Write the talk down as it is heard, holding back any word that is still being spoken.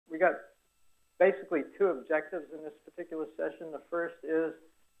got basically two objectives in this particular session. The first is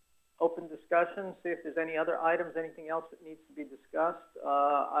open discussion, see if there's any other items, anything else that needs to be discussed.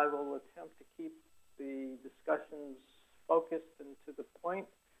 I will attempt to keep the discussions focused and to the point.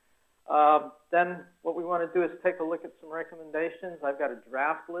 Then what we want to do is take a look at some recommendations. I've got a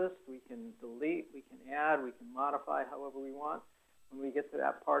draft list. We can delete, we can add, we can modify however we want when we get to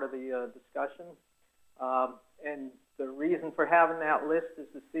that part of the discussion. And the reason for having that list is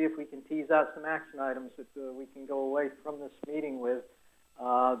to see if we can tease out some action items that we can go away from this meeting with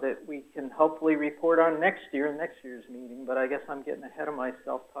that we can hopefully report on next year in next year's meeting. But I guess I'm getting ahead of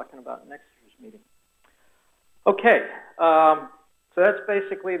myself talking about next year's meeting. Okay. So that's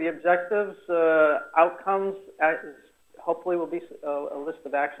basically the objectives. Outcomes hopefully will be a list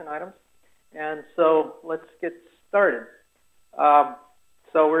of action items. And so let's get started.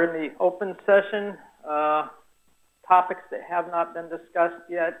 So we're in the open session. Topics that have not been discussed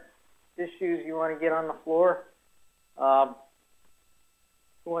yet, issues you want to get on the floor.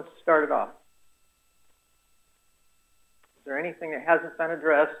 Who wants to start it off? Is there anything that hasn't been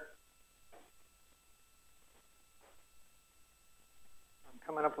addressed?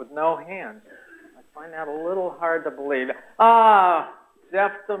 Coming up with no hands. I find that a little hard to believe.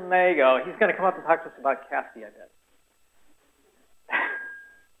 Jeff D'Amago. He's going to come up and talk to us about CAFD, I bet.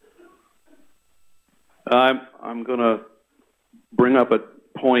 I'm going to bring up a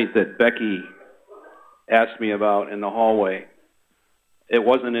point that Becky asked me about in the hallway. It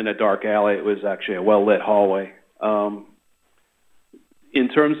wasn't in a dark alley. It was actually a well-lit hallway. In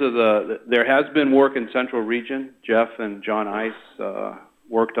terms of there has been work in Central Region. Jeff and John Ice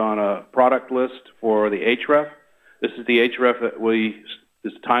worked on a product list for the HREF. This is the HREF that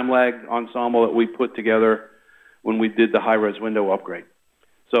this time-lagged ensemble that we put together when we did the high-res window upgrade.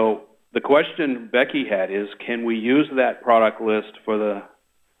 So the question Becky had is, can we use that product list for the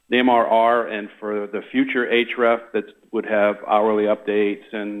MRR and for the future HREF that would have hourly updates?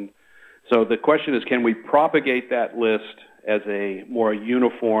 And so the question is, can we propagate that list as a more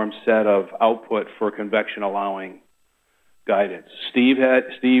uniform set of output for convection allowing guidance? Steve,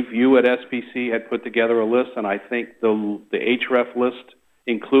 you at SPC had put together a list, and I think the HREF list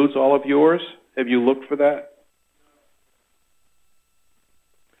includes all of yours. Have you looked for that?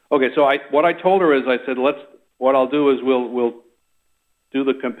 Okay, so what I told her is, I said, what I'll do is we'll do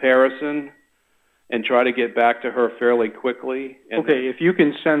the comparison and try to get back to her fairly quickly. Okay, if you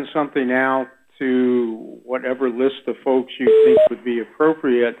can send something out to whatever list of folks you think would be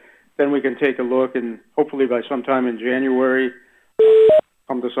appropriate, then we can take a look and hopefully by sometime in January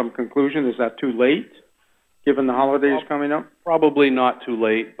come to some conclusion. Is that too late, given the holidays coming up? Probably not too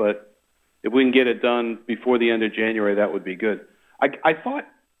late, but if we can get it done before the end of January, that would be good. I thought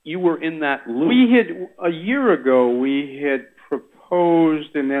you were in that loop. A year ago, we had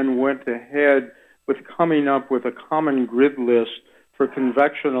proposed and then went ahead with coming up with a common grid list for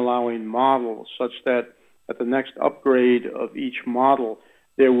convection allowing models, such that at the next upgrade of each model,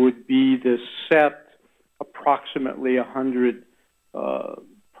 there would be this set approximately 100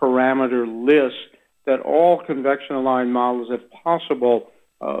 parameter list that all convection aligned models, if possible,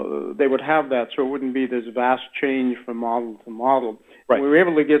 they would have that, so it wouldn't be this vast change from model to model. Right. We were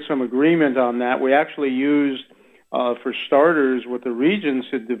able to get some agreement on that. We actually used, for starters, what the regions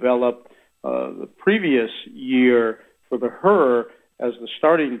had developed the previous year for the HER as the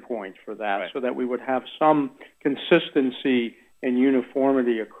starting point for that, right, so that we would have some consistency and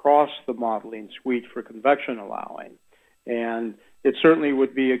uniformity across the modeling suite for convection allowing. And it certainly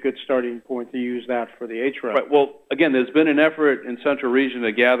would be a good starting point to use that for the HREF. Right. Well, again, there's been an effort in Central Region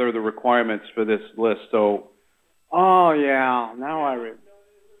to gather the requirements for this list. So, oh yeah, now I remember.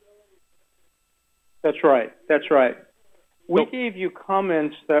 That's right. That's right. We gave you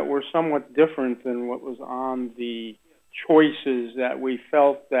comments that were somewhat different than what was on the choices, that we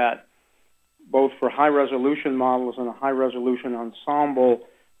felt that both for high-resolution models and a high-resolution ensemble,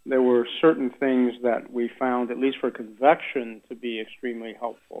 there were certain things that we found, at least for convection, to be extremely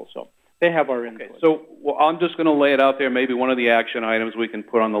helpful. So they have our input. Okay. So I'm just going to lay it out there. Maybe one of the action items we can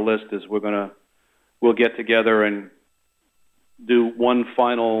put on the list is we'll get together and do one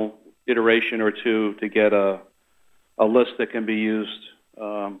final iteration or two to get a list that can be used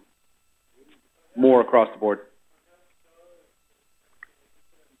more across the board.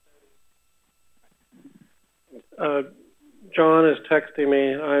 John is texting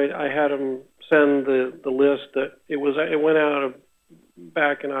me. I had him send the list that it went out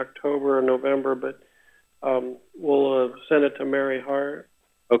back in October or November, but we'll send it to Mary Hart.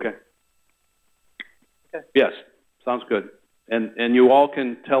 Okay. Yes, sounds good. And you all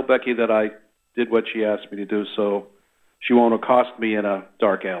can tell Becky that I did what she asked me to do, so she won't accost me in a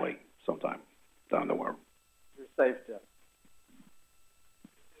dark alley sometime down the worm. You're safe, Jeff.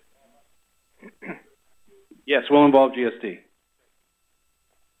 Yes, we'll involve GSD.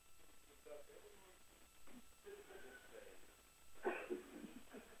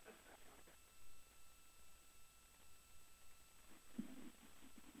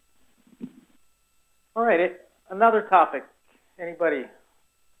 All right, another topic. Anybody?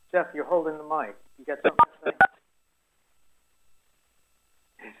 Jeff, you're holding the mic. You got something to say?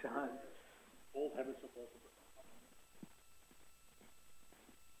 Sean?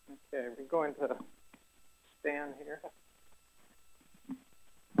 Okay, we're going to stand here.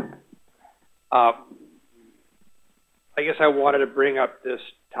 I guess I wanted to bring up this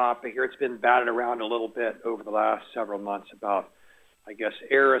topic here. It's been batted around a little bit over the last several months about, I guess,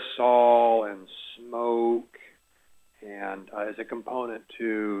 aerosol and smoke, and as a component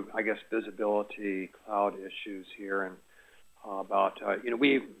to, I guess, visibility cloud issues here, and about,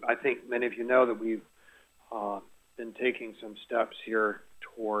 I think many of you know that we've been taking some steps here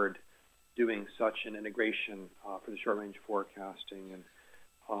toward doing such an integration for the short-range forecasting, and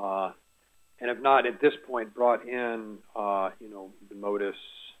have not at this point brought in, the MODIS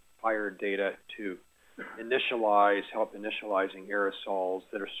fire data to help initializing aerosols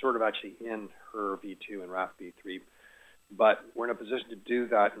that are sort of actually in HER V2 and RAF V3. But we're in a position to do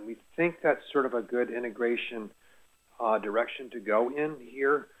that, and we think that's sort of a good integration direction to go in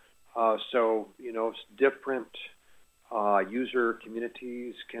here. So, different user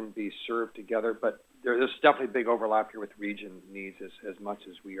communities can be served together, but there's definitely big overlap here with region needs as much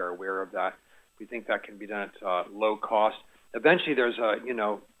as we are aware of that. We think that can be done at low cost. Eventually, there's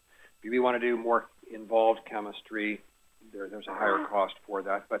if we want to do more involved chemistry, there's a higher cost for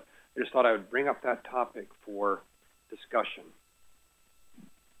that. But I just thought I would bring up that topic for discussion.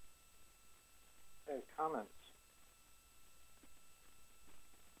 Okay, comments?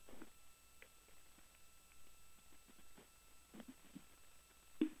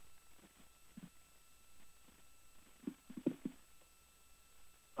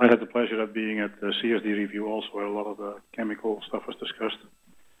 I had the pleasure of being at the CSD review also, where a lot of the chemical stuff was discussed.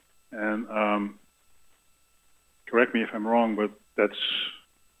 And correct me if I'm wrong, but that's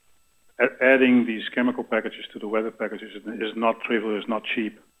adding these chemical packages to the weather packages is not trivial, is not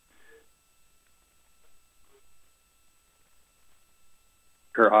cheap.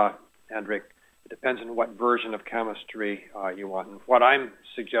 Sure, Hendrik. It depends on what version of chemistry you want. And what I'm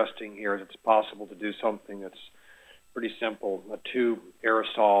suggesting here is it's possible to do something that's pretty simple, a tube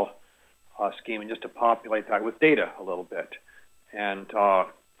aerosol scheme, and just to populate that with data a little bit. And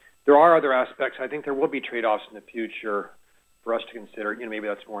there are other aspects. I think there will be trade-offs in the future for us to consider. Maybe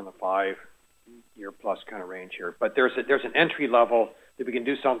that's more in the 5-year plus kind of range here. But there's an entry level that we can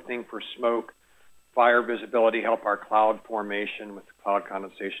do something for smoke, fire visibility, help our cloud formation with cloud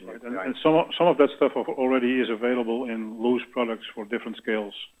condensation. Right. And some of that stuff already is available in loose products for different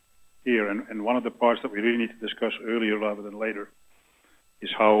scales here. And one of the parts that we really need to discuss earlier rather than later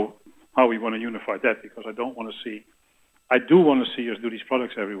is how we want to unify that, because I do want to see us do these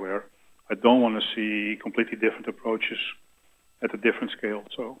products everywhere. I don't want to see completely different approaches at a different scale.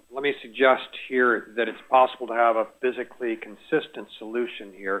 So let me suggest here that it's possible to have a physically consistent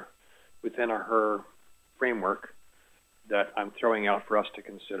solution here within her framework that I'm throwing out for us to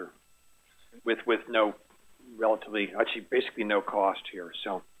consider with no relatively, actually basically no cost here.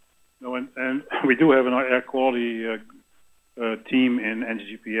 So. No, and we do have an air quality team in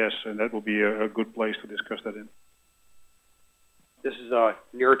NGPS, and that will be a good place to discuss that in. This is a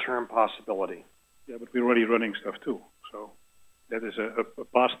near-term possibility. Yeah, but we're already running stuff too, so that is a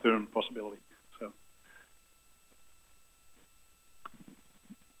past-term possibility. So.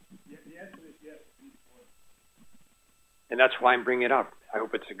 Yeah, the answer is yes. And that's why I'm bringing it up. I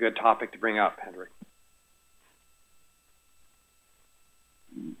hope it's a good topic to bring up, Hendrik.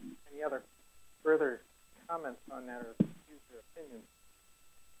 Any other further comments on that or views or opinions?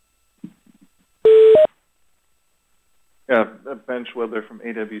 Yeah, Ben Schwedler from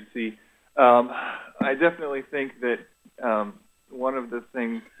AWC. I definitely think that one of the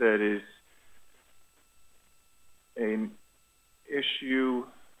things that is an issue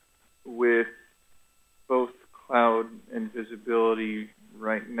with both cloud and visibility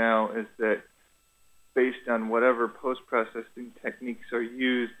right now is that based on whatever post-processing techniques are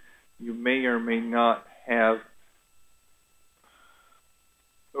used, you may or may not have,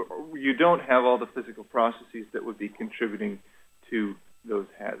 or you don't have all the physical processes that would be contributing to those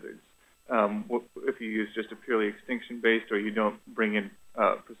hazards. If you use just a purely extinction-based, or you don't bring in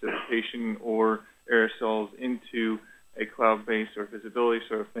precipitation or aerosols into a cloud-based or visibility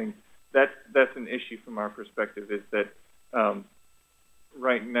sort of thing, that's an issue from our perspective, is that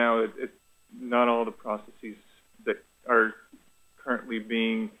right now, not all the processes that are currently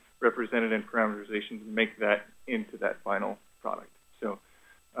being represented in parameterization make that into that final product. So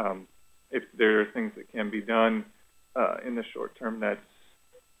if there are things that can be done in the short term, that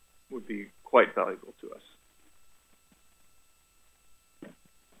would be quite valuable to us.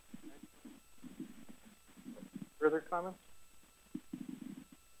 Further comments?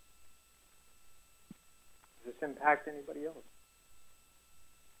 Does this impact anybody else?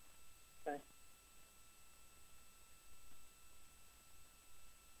 Okay.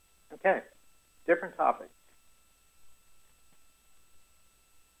 Okay. Different topic.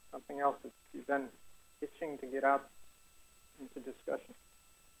 Something else that you've been itching to get out into discussion.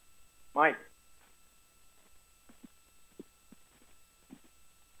 Mike.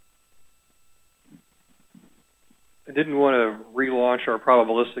 I didn't want to relaunch our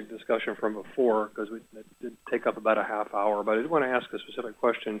probabilistic discussion from before because it did take up about a half hour, but I did want to ask a specific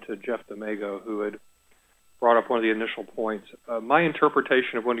question to Jeff D'Amago, who had brought up one of the initial points. My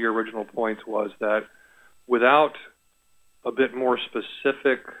interpretation of one of your original points was that without a bit more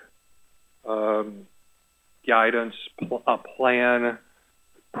specific guidance, a plan,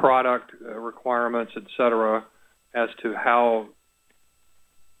 product requirements, etc., as to how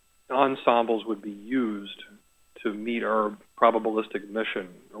ensembles would be used to meet our probabilistic mission,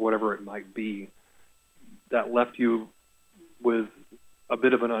 or whatever it might be, that left you with a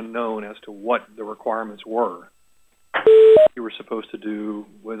bit of an unknown as to what the requirements were you were supposed to do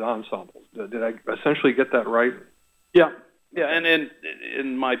with ensembles. Did I essentially get that right? Yeah,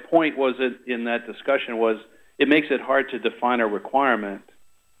 and my point was in that discussion was it makes it hard to define a requirement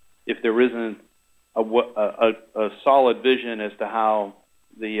if there isn't a solid vision as to how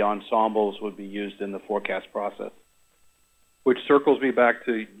the ensembles would be used in the forecast process. Which circles me back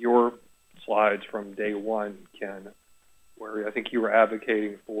to your slides from day one, Ken, where I think you were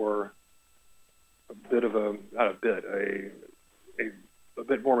advocating for a bit of a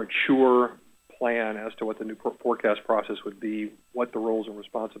bit more mature plan as to what the new forecast process would be, what the roles and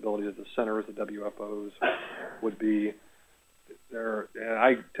responsibilities of the centers, the WFOs, would be. There, and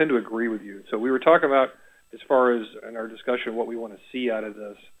I tend to agree with you. So we were talking about, as far as in our discussion, what we want to see out of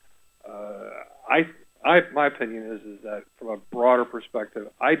this. My opinion is that from a broader perspective,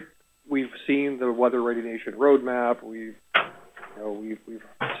 we've seen the weather radiation roadmap. We've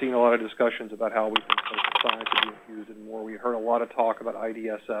seen a lot of discussions about how we think social science would be infused in more. We heard a lot of talk about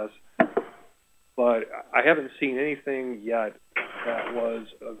IDSS, but I haven't seen anything yet that was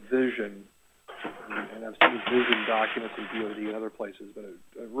a vision. And I've seen vision documents in DoD and other places, but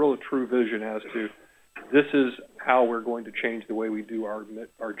a real true vision as to this is how we're going to change the way we do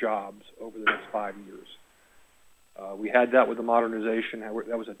our jobs over the next 5 years. We had that with the modernization. That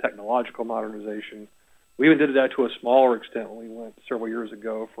was a technological modernization. We even did that to a smaller extent when we went several years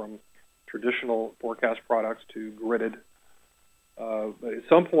ago from traditional forecast products to gridded. But at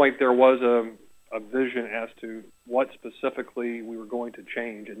some point there was a vision as to what specifically we were going to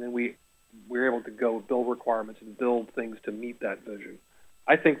change, and then we were able to go build requirements and build things to meet that vision.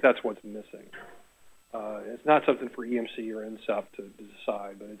 I think that's what's missing. It's not something for EMC or NCEP to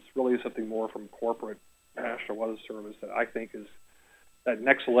decide, but it's really something more from corporate National Weather Service that I think is that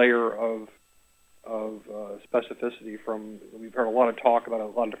next layer of specificity from, we've heard a lot of talk about a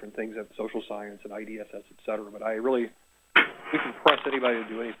lot of different things at social science and IDSS, et cetera, but we can press anybody to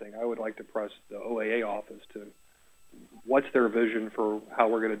do anything. I would like to press the OAA office to what's their vision for how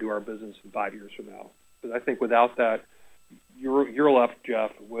we're going to do our business in 5 years from now. Because I think without that, you're left,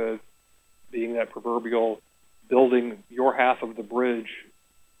 Jeff, with being that proverbial building your half of the bridge,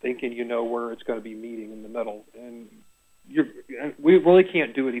 thinking you know where it's going to be meeting in the middle. And we really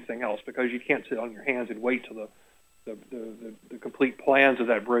can't do anything else because you can't sit on your hands and wait till the complete plans of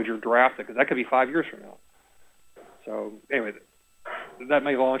that bridge are drafted, because that could be 5 years from now. So anyway, that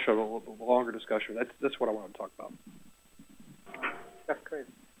may launch a longer discussion. That's what I want to talk about. That's great.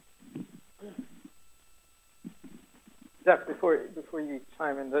 Jeff, before you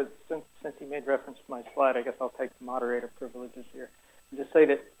chime in, since you made reference to my slide, I guess I'll take the moderator privileges here and just say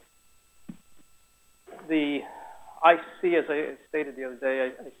that I see, as I stated the other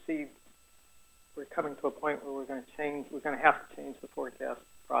day, I see we're coming to a point where we're going to have to change the forecast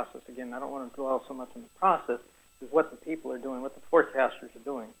process again. I don't want to dwell so much on the process, is what the people are doing, what the forecasters are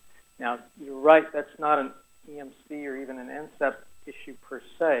doing. Now, you're right, that's not an EMC or even an NCEP issue per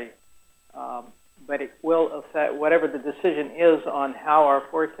se, but it will affect, whatever the decision is on how our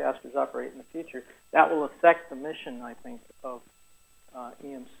forecasters operate in the future, that will affect the mission, I think, of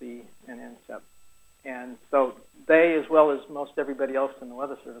EMC and NCEP. And so they, as well as most everybody else in the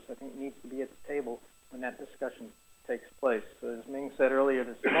Weather Service, I think, needs to be at the table when that discussion takes place. So as Ming said earlier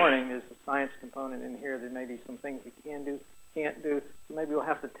this morning, there's a science component in here. There may be some things we can do, can't do, so maybe we'll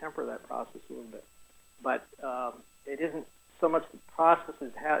have to temper that process a little bit. But it isn't so much the process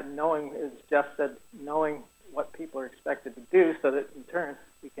as knowing, as Jeff said, knowing what people are expected to do, so that in turn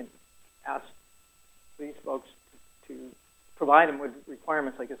we can ask these folks to provide them with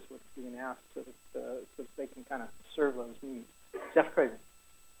requirements, I guess, what's being asked, so that they can kind of serve those needs. Jeff Craven.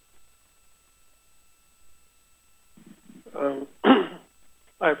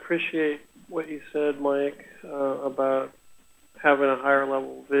 I appreciate what you said, Mike, about having a higher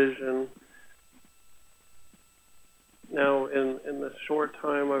level vision. Now, in the short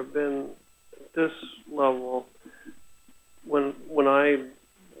time I've been at this level, when I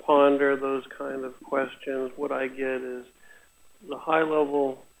ponder those kind of questions, what I get is the high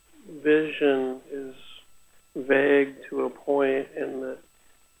level vision is vague to a point in that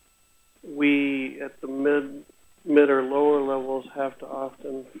we at the mid or lower levels have to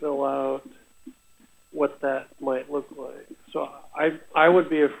often fill out what that might look like. So I would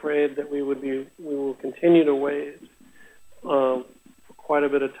be afraid that we will continue to wait for quite a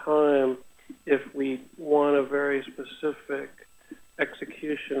bit of time if we want a very specific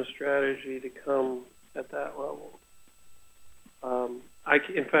execution strategy to come at that level.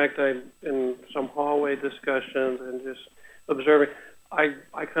 In fact, in some hallway discussions and just observing, I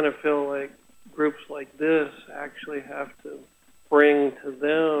kind of feel like groups like this actually have to bring to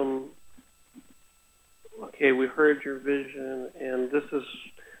them, okay, we heard your vision, and this is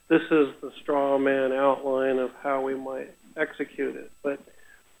the straw man outline of how we might execute it. But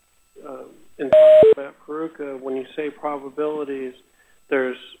in talking about Peruka, when you say probabilities,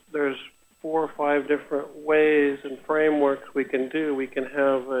 there's 4 or 5 different ways and frameworks we can do. We can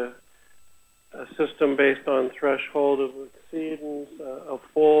have a system based on threshold of exceedance, a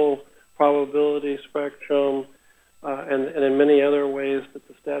full probability spectrum, and in many other ways that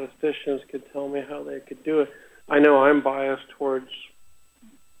the statisticians could tell me how they could do it. I know I'm biased towards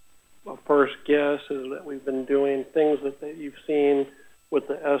a first guess is that we've been doing things that you've seen with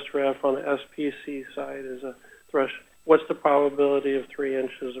the SREF on the SPC side is a threshold. What's the probability of 3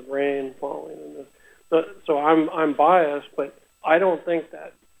 inches of rain falling in this? So I'm biased, but I don't think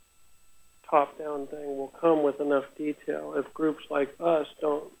that top-down thing will come with enough detail if groups like us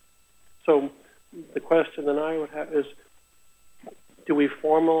don't. So the question that I would have is, do we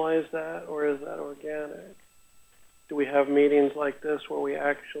formalize that, or is that organic? Do we have meetings like this where we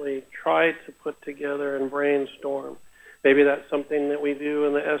actually try to put together and brainstorm? Maybe that's something that we do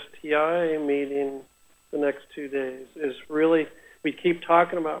in the STI meeting the next 2 days, is really, we keep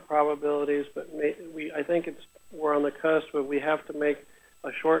talking about probabilities, but I think we're on the cusp of we have to make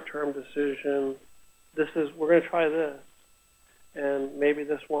a short-term decision. We're going to try this, and maybe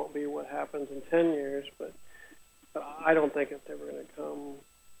this won't be what happens in 10 years, but I don't think it's ever going to come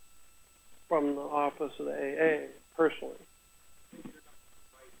from the office of the AA, personally.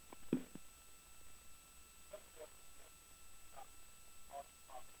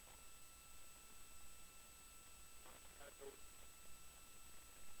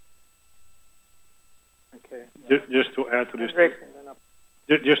 Okay. Just to add to this,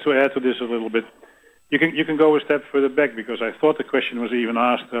 Just just to add to this a little bit, you can go a step further back, because I thought the question was even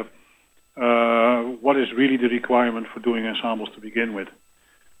asked, what is really the requirement for doing ensembles to begin with?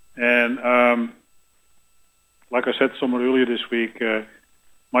 And like I said somewhere earlier this week,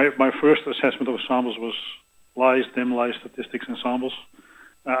 my first assessment of ensembles was lies, dim lies, statistics, ensembles.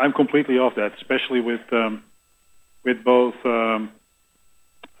 I'm completely off that, especially with both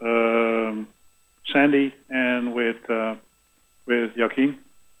Sandy and with Joachim.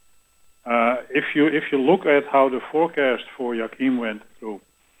 If you look at how the forecast for Joachim went through,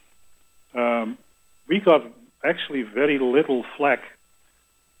 we got actually very little flack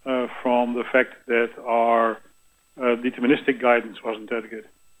from the fact that our deterministic guidance wasn't that good.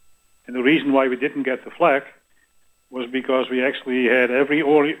 And the reason why we didn't get the flack was because we actually had every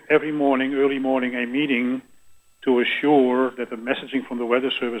morning, early morning, a meeting to assure that the messaging from the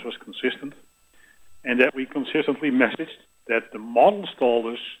Weather Service was consistent, and that we consistently messaged that the models told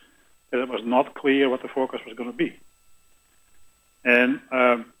us that it was not clear what the forecast was going to be. And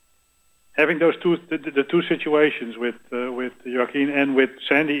having those the two situations with Joachim and with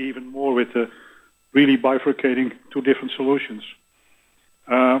Sandy, even more with really bifurcating 2 different solutions.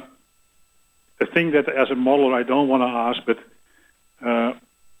 The thing that as a modeler I don't want to ask, but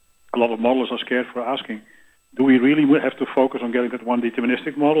a lot of modelers are scared for asking, do we really have to focus on getting that one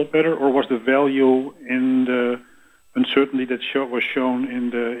deterministic model better, or was the value in the uncertainty that was shown in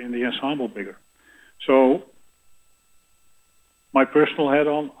the ensemble bigger? So my personal head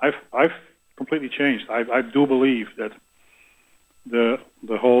on, I've completely changed. I do believe that the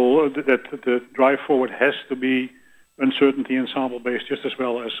drive forward has to be uncertainty ensemble based just as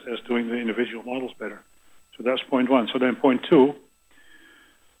well as doing the individual models better. So that's point one. So then point two,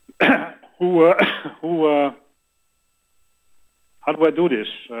 how do I do this?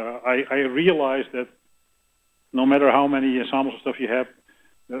 I realize that no matter how many ensembles of stuff you have,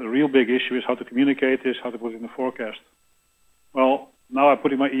 the real big issue is how to communicate this, how to put it in the forecast. Well, now I'm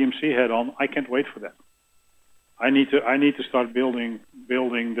putting my EMC hat on. I can't wait for that. I need to start building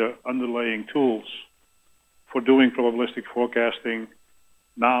the underlying tools for doing probabilistic forecasting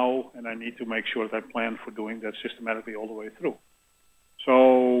now, and I need to make sure that I plan for doing that systematically all the way through.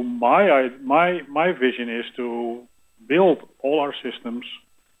 So my vision is to build all our systems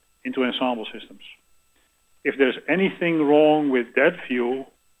into ensemble systems. If there's anything wrong with that view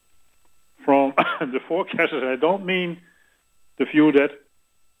from the forecasters, I don't mean the view that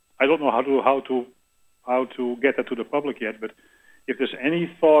I don't know how to get that to the public yet, but if there's any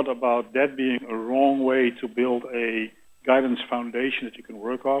thought about that being a wrong way to build a guidance foundation that you can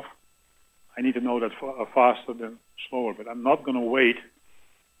work off, I need to know that faster than slower. But I'm not going to wait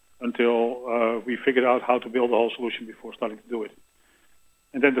until we figure out how to build the whole solution before starting to do it.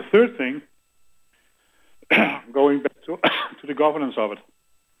 And then the third thing, going back to the governance of it.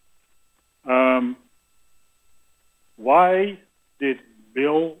 Why did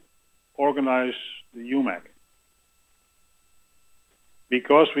Bill organize the UMAC?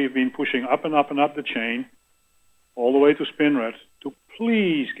 Because we've been pushing up and up and up the chain, all the way to SpinRed, to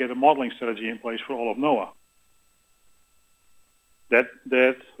please get a modeling strategy in place for all of NOAA.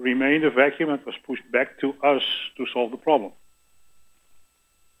 That remained a vacuum and was pushed back to us to solve the problem.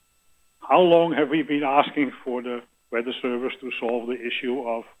 How long have we been asking for the Weather Service to solve the issue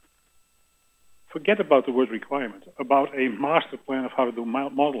of, forget about the word requirement, about a master plan of how to do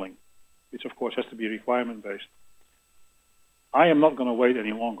modeling, which of course has to be requirement-based. I am not going to wait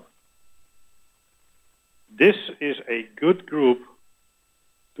any longer. This is a good group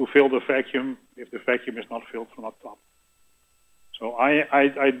to fill the vacuum if the vacuum is not filled from up top. So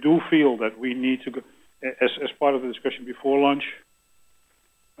I do feel that we need to go, as part of the discussion before lunch,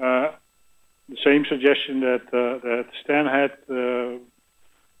 the same suggestion that Stan had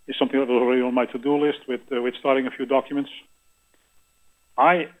is something that was already on my to-do list with starting a few documents.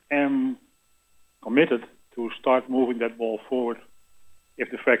 I am committed to start moving that ball forward if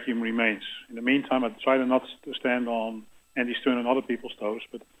the vacuum remains. In the meantime, I try not to stand on Andy Stern and other people's toes,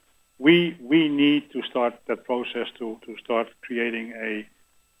 but we need to start that process to start creating a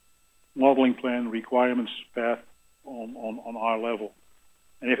modeling plan, requirements path on our level.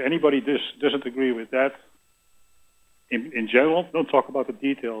 And if anybody doesn't agree with that, in general, don't talk about the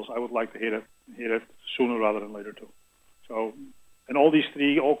details. I would like to hear that sooner rather than later too. So, and all these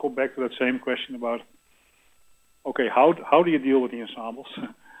three all go back to that same question about, okay, how do you deal with the ensembles?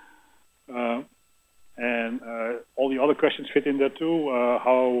 And all the other questions fit in there too.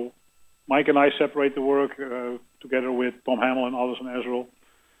 How Mike and I separate the work together with Tom Hamill and others in Israel.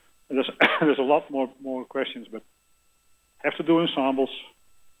 And there's a lot more questions, but have to do ensembles.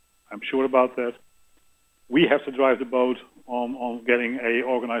 I'm sure about that. We have to drive the boat on getting a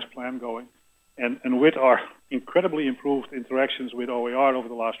organized plan going. And with our incredibly improved interactions with OER over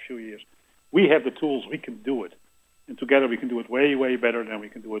the last few years, we have the tools, we can do it. And together we can do it way, way better than we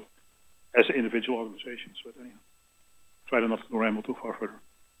can do it as individual organizations. But anyhow, try not to ramble too far further.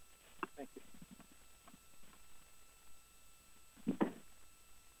 Thank you.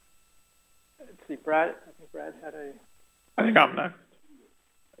 Let's see, Brad. I think Brad had a... I think I'm next.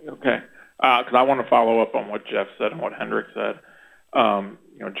 Okay. Because I want to follow up on what Jeff said and what Hendrik said.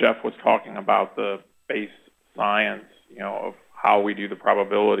 Jeff was talking about the base science, of how we do the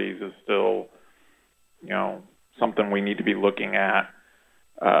probabilities is still, something we need to be looking at.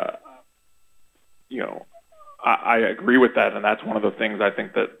 I agree with that, and that's one of the things I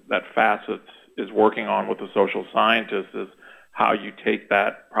think that Facets is working on with the social scientists is how you take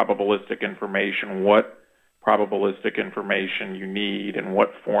that probabilistic information, what probabilistic information you need, and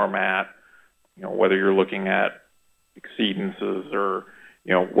what format, whether you're looking at exceedances or,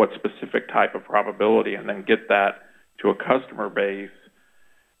 what specific type of probability, and then get that to a customer base.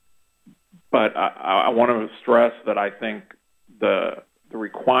 But I want to stress that I think the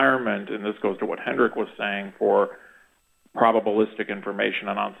requirement, and this goes to what Hendrik was saying, for probabilistic information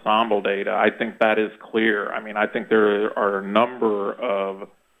and ensemble data, I think that is clear. I mean, I think there are a number of,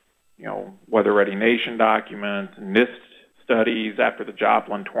 Weather Ready Nation documents, NIST studies after the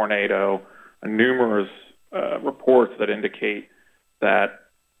Joplin tornado, and numerous reports that indicate that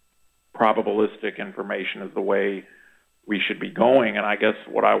probabilistic information is the way we should be going. And I guess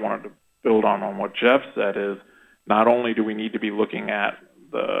what I wanted to build on what Jeff said, is not only do we need to be looking at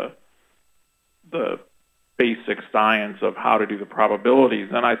the basic science of how to do the probabilities,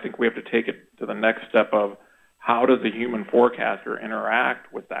 then I think we have to take it to the next step of how does the human forecaster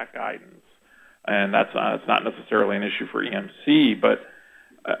interact with that guidance. And it's not necessarily an issue for EMC, but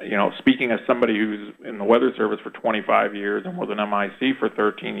speaking as somebody who's in the Weather Service for 25 years and was an MIC for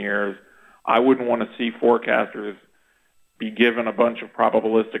 13 years, I wouldn't want to see forecasters be given a bunch of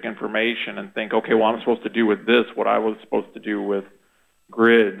probabilistic information and think, okay, well, I'm supposed to do with this what I was supposed to do with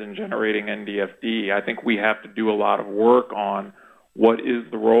grids and generating NDFD. I think we have to do a lot of work on what is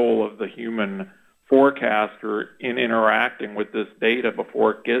the role of the human forecaster in interacting with this data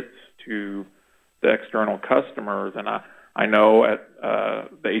before it gets to the external customers. And I know at the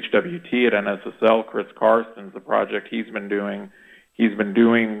HWT at NSSL, Chris Carson's the project he's been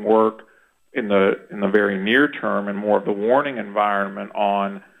doing work in the very near term and more of the warning environment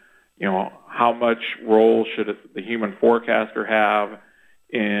on, how much role should the human forecaster have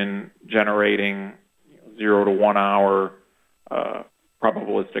in generating 0 to 1 hour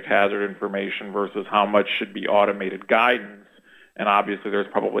probabilistic hazard information versus how much should be automated guidance. And obviously there's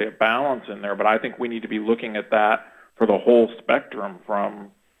probably a balance in there, but I think we need to be looking at that for the whole spectrum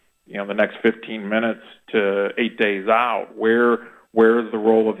from, the next 15 minutes to 8 days out. Where is the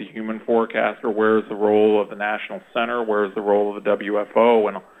role of the human forecaster? Where is the role of the National Center? Where is the role of the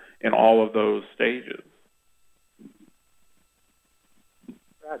WFO in all of those stages?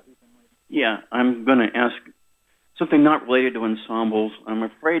 Yeah, I'm going to ask something not related to ensembles. I'm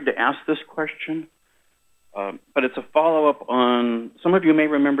afraid to ask this question, but it's a follow-up on, some of you may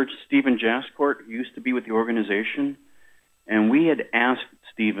remember Stephen Jascourt, who used to be with the organization, and we had asked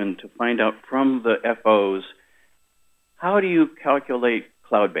Stephen to find out from the FOs, how do you calculate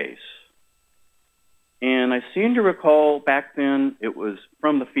cloud base? And I seem to recall back then it was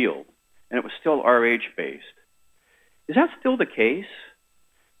from the field, and it was still RH-based. Is that still the case?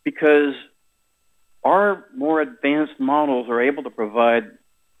 Because our more advanced models are able to provide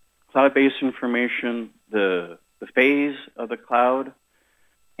cloud-based information, the phase of the cloud,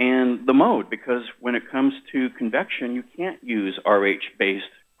 and the mode, because when it comes to convection, you can't use RH-based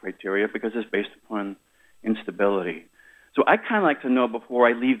criteria because it's based upon instability. So I'd kind of like to know before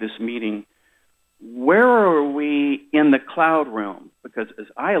I leave this meeting, where are we in the cloud realm? Because as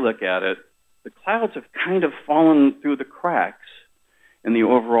I look at it, the clouds have kind of fallen through the cracks in the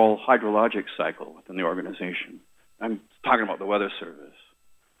overall hydrologic cycle within the organization. I'm talking about the Weather Service.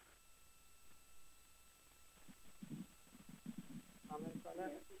 Comments on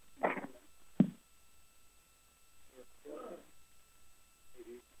that?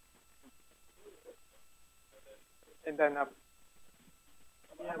 And then, go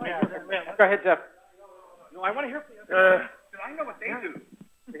ahead, Jeff. No, I want to hear from the other because I know what they do.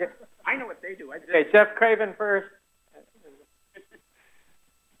 Okay. I know what they do. Okay, Jeff Craven first.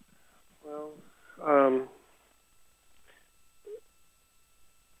 Well,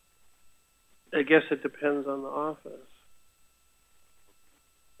 I guess it depends on the office.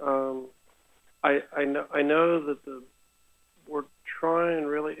 I know that we're trying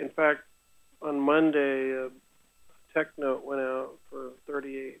really. In fact, on Monday, a tech note went out for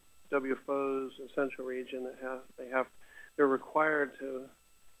 38 WFOs in Central Region that they're required to,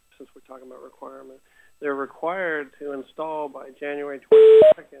 since we're talking about requirement, they're required to install by January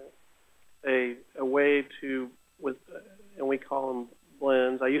 22nd a way to, and we call them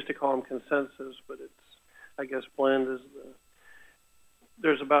blends. I used to call them consensus, but I guess blend is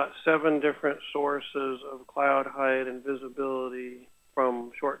there's about 7 different sources of cloud height and visibility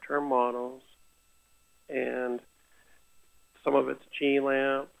from short-term models, and some of it's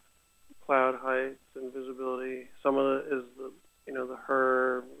GLAMP, cloud heights and visibility. Some of it is the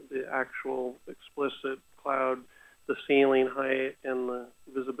HER, the actual explicit cloud, the ceiling height and the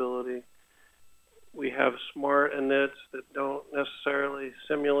visibility. We have smart inits that don't necessarily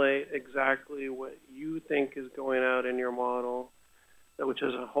simulate exactly what you think is going out in your model, which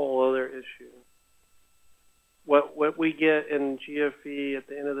is a whole other issue. What we get in GFE at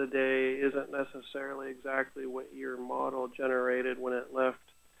the end of the day isn't necessarily exactly what your model generated when it left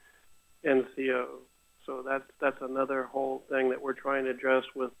NCO. So that's another whole thing that we're trying to address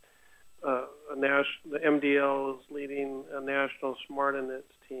with the MDL is leading a national smart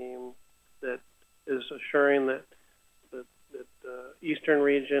inits team that is assuring that Eastern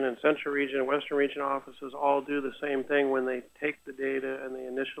Region and Central Region and Western Region offices all do the same thing when they take the data and they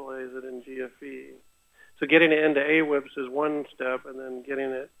initialize it in GFE. So getting it into AWIPS is one step, and then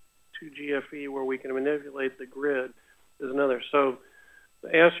getting it to GFE where we can manipulate the grid is another. So to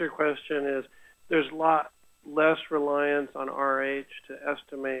answer your question is there's a lot less reliance on RH to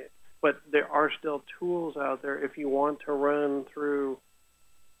estimate but there are still tools out there if you want to run through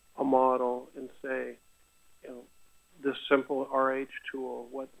a model and say, you know, this simple RH tool,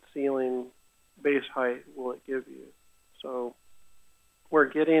 what ceiling base height will it give you? So we're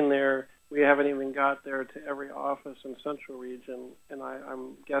getting there. We haven't even got there to every office in Central Region, and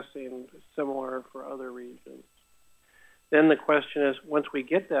I'm guessing similar for other regions. Then the question is, once we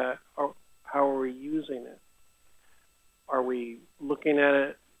get that, how are we using it? Are we looking at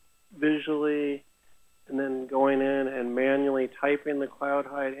it visually and then going in and manually typing the cloud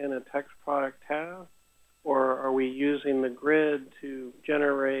height in a text product tab? Or are we using the grid to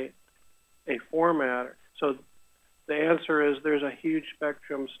generate a formatter? So the answer is there's a huge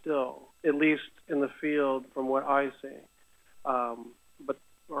spectrum still, at least in the field from what I see. But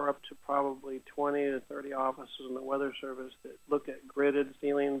we're up to probably 20 to 30 offices in the Weather Service that look at gridded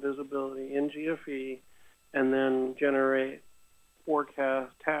ceiling visibility in GFE and then generate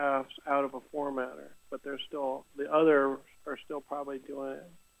forecast tabs out of a formatter. But there's still, the others are still probably doing it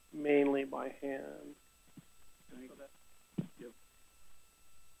mainly by hand. So that, yep.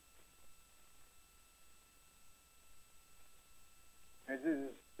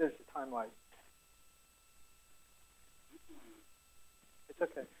 There's the timeline. It's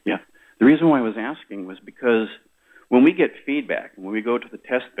okay. Yeah. The reason why I was asking was because when we get feedback, when we go to the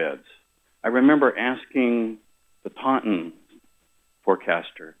test beds, I remember asking the Taunton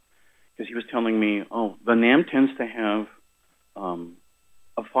forecaster, because he was telling me, oh, the NAM tends to have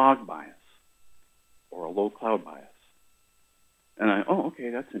a fog bias or a low cloud bias. And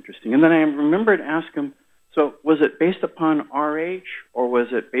okay, that's interesting. And then I remembered to ask him, so was it based upon RH, or was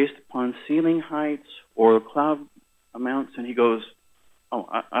it based upon ceiling heights or cloud amounts? And he goes, oh,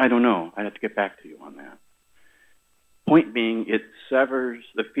 I don't know. I'd have to get back to you on that. Point being, it severs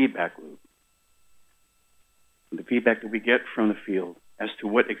the feedback loop, the feedback that we get from the field as to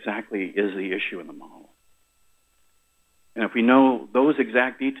what exactly is the issue in the model. And if we know those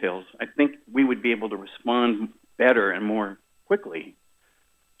exact details, I think we would be able to respond better and more quickly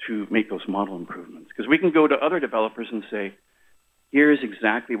to make those model improvements. Because we can go to other developers and say, here's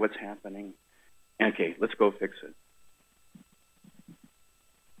exactly what's happening. Okay, let's go fix it.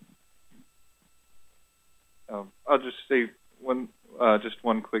 I'll just say just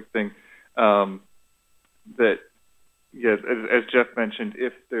one quick thing. That, yeah, as Jeff mentioned,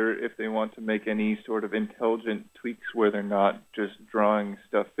 if they want to make any sort of intelligent tweaks where they're not just drawing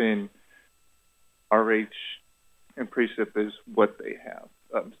stuff in, RH and Precip is what they have.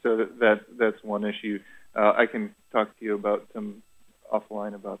 So that's one issue. I can talk to you about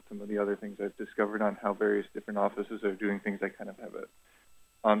offline about some of the other things I've discovered on how various different offices are doing things. I kind of have it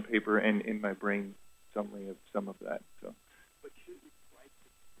on paper and in my brain summary of some of that. So.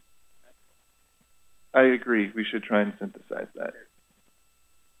 I agree. We should try and synthesize that.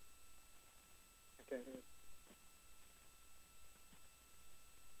 Okay.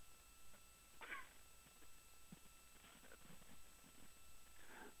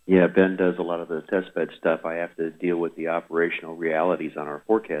 Yeah, Ben does a lot of the testbed stuff. I have to deal with the operational realities on our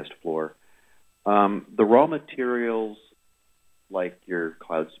forecast floor. The raw materials, like your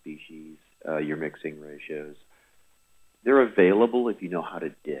cloud species, your mixing ratios, they're available if you know how to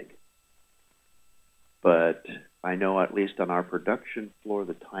dig. But I know at least on our production floor,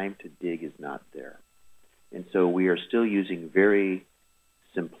 the time to dig is not there. And so we are still using very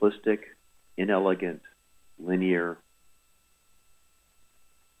simplistic, inelegant, linear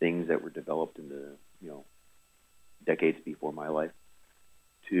things that were developed in the, decades before my life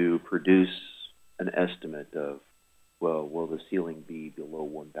to produce an estimate of, well, will the ceiling be below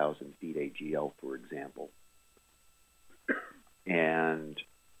 1,000 feet AGL, for example? And,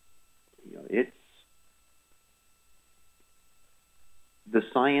 the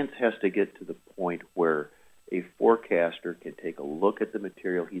science has to get to the point where a forecaster can take a look at the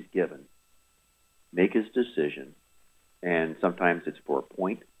material he's given, make his decision, and sometimes it's for a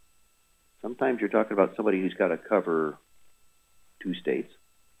point. Sometimes you're talking about somebody who's got to cover 2 states,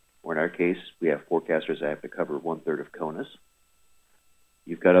 or in our case, we have forecasters that have to cover 1/3 of CONUS.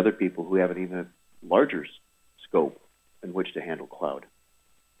 You've got other people who have an even larger scope in which to handle cloud.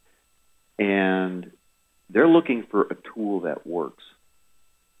 And they're looking for a tool that works.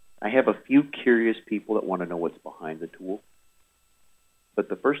 I have a few curious people that want to know what's behind the tool. But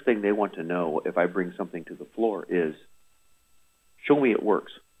the first thing they want to know if I bring something to the floor is, show me it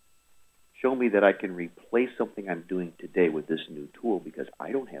works. Show me that I can replace something I'm doing today with this new tool because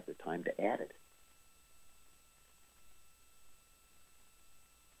I don't have the time to add it.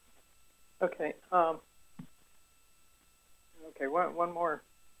 Okay. One more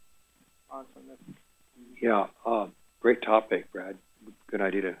on this. Yeah, great topic, Brad. good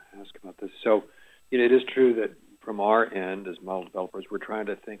idea to ask about this. So, it is true that from our end as model developers, we're trying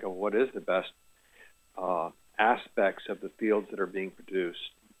to think of what is the best aspects of the fields that are being produced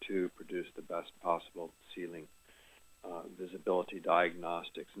to produce the best possible sealing visibility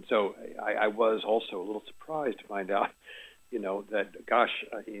diagnostics. And so I was also a little surprised to find out, that, gosh,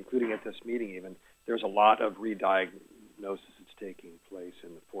 including at this meeting even, there's a lot of re-diagnosis that's taking place in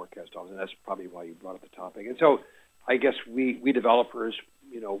the forecast office, and that's probably why you brought up the topic. And so I guess we developers,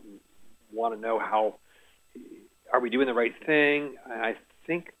 want to know how, are we doing the right thing? I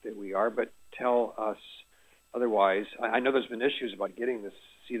think that we are, but tell us otherwise. I know there's been issues about getting this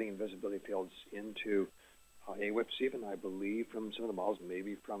sealing and visibility fields into AWIPS even, I believe, from some of the models,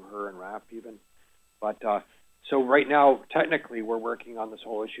 maybe from her and RAP even. But so right now, technically, we're working on this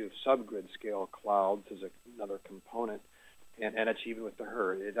whole issue of subgrid scale clouds as another component, and it's even with the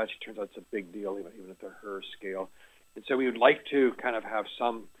HER. It actually turns out it's a big deal even at the HER scale. And so we would like to kind of have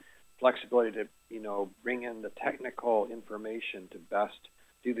some flexibility to, bring in the technical information to best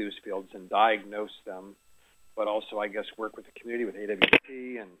do these fields and diagnose them, but also, I guess, work with the community, with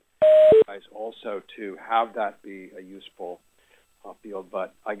AWP and guys also to have that be a useful field.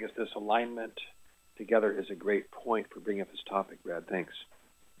 But I guess this alignment together is a great point for bringing up this topic, Brad. Thanks.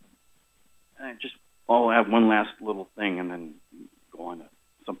 I'll add one last little thing and then go on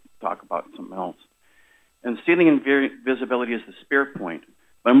to talk about something else. And sealing and visibility is the spear point.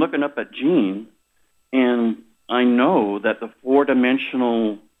 But I'm looking up at Gene, and I know that the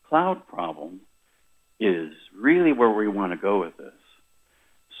four-dimensional cloud problem is really where we want to go with this.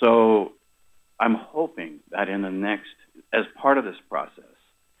 So I'm hoping that in the next, as part of this process,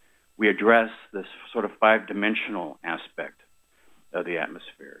 we address this sort of five-dimensional aspect of the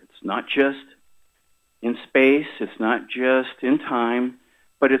atmosphere. It's not just in space, it's not just in time,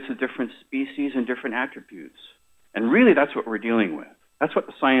 but it's the different species and different attributes. And really that's what we're dealing with. That's what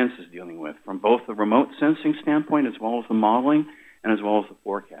the science is dealing with, from both the remote sensing standpoint as well as the modeling and as well as the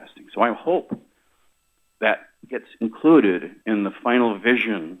forecasting. So I hope that gets included in the final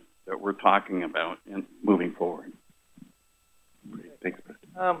vision that we're talking about in moving forward. Great. Thanks,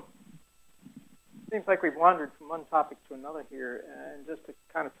 Brad. Seems like we've wandered from one topic to another here, and just to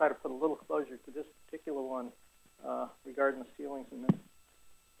kind of try to put a little closure to this particular one regarding the ceilings and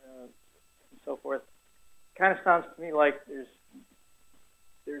so forth, kind of sounds to me like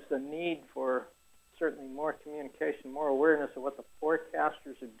there's a need for certainly more communication, more awareness of what the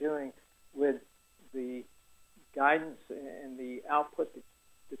forecasters are doing with the guidance and the output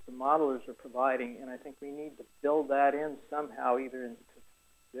that the modelers are providing, and I think we need to build that in somehow, either into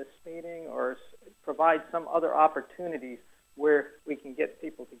this meeting or provide some other opportunities where we can get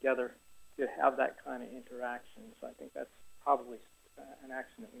people together to have that kind of interaction. So I think that's probably an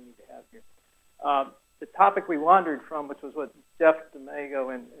action that we need to have here. The topic we wandered from, which was what Jeff D'Amago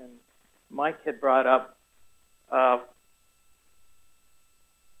and Mike had brought up,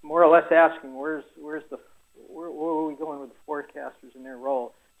 more or less asking where are we going with the forecasters and their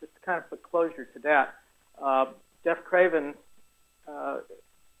role. Just to kind of put closure to that, Jeff Craven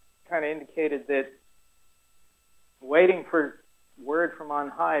kind of indicated that waiting for word from on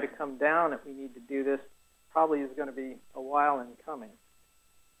high to come down that we need to do this probably is going to be a while in coming.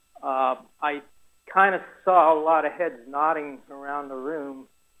 I kind of saw a lot of heads nodding around the room,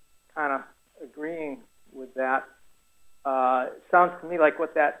 kind of agreeing with that. It sounds to me like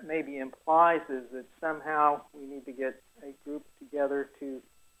what that maybe implies is that somehow we need to get a group together to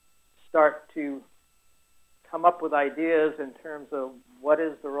start to come up with ideas in terms of what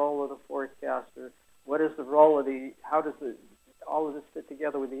is the role of the forecaster, what is the role of how does all of this fit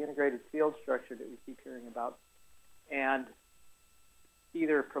together with the integrated field structure that we keep hearing about, and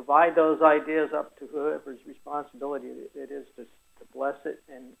either provide those ideas up to whoever's responsibility it is to bless it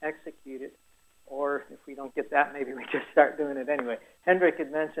and execute it, or if we don't get that, maybe we just start doing it anyway. Hendrik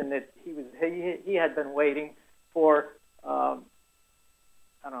had mentioned that he had been waiting for a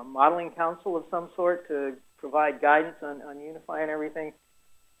modeling council of some sort to provide guidance on unifying everything.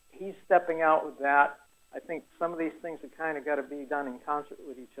 He's stepping out with that. I think some of these things have kind of got to be done in concert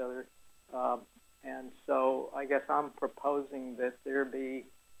with each other. And so I guess I'm proposing that there be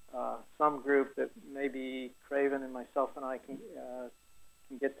some group that maybe Craven and myself and I can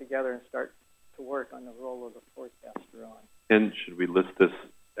get together and start to work on the role of the forecaster on. And should we list this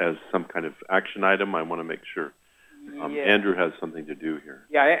as some kind of action item? I want to make sure. Yeah. Andrew has something to do here.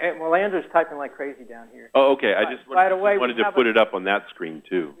 Yeah, well, Andrew's typing like crazy down here. Oh, okay. I just wanted to put it up on that screen,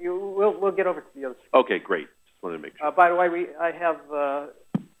 too. We'll get over to the other screen. Okay, great. Just wanted to make sure. By the way, I have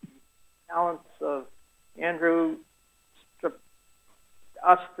talents of Andrew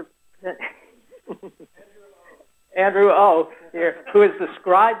Andrew O here. who is the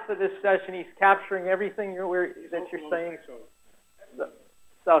scribe for this session. He's capturing everything that you're saying.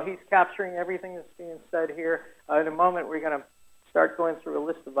 So he's capturing everything that's being said here. In a moment, we're going to start going through a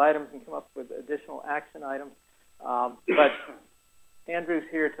list of items and come up with additional action items. But Andrew's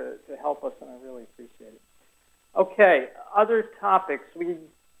here to help us, and I really appreciate it. Okay, other topics. We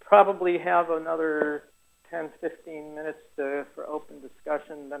probably have another 10, 15 minutes for open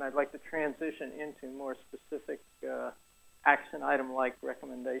discussion. Then I'd like to transition into more specific action item-like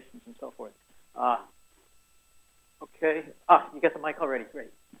recommendations and so forth. Okay. You got the mic already.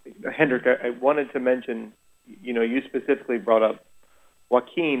 Great. Hendrik, I wanted to mention, you specifically brought up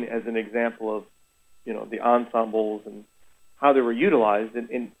Joaquin as an example of, the ensembles and how they were utilized.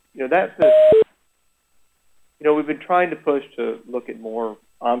 And that's we've been trying to push to look at more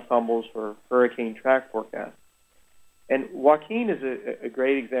ensembles for hurricane track forecasts. And Joaquin is a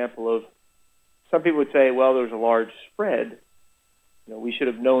great example of, some people would say, well, there's a large spread. We should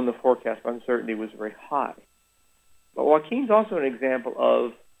have known the forecast uncertainty was very high. But Joaquin's also an example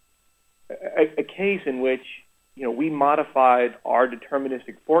of a case in which, we modified our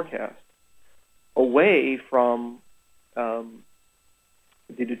deterministic forecast away from the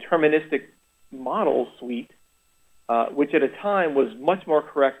deterministic model suite, which at a time was much more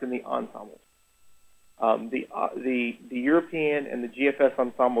correct than the ensembles. The European and the GFS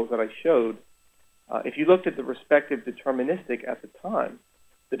ensembles that I showed, if you looked at the respective deterministic at the time,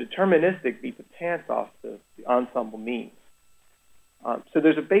 the deterministic beat the pants off the ensemble means. So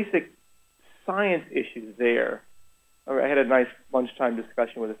there's a basic science issue there. I had a nice lunchtime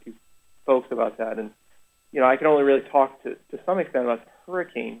discussion with a few folks about that, and I can only really talk to some extent about the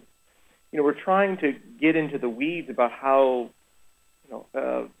hurricane. We're trying to get into the weeds about how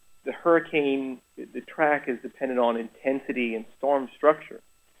the hurricane, the track is dependent on intensity and storm structure.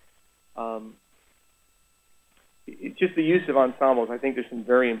 It's just the use of ensembles. I think there's some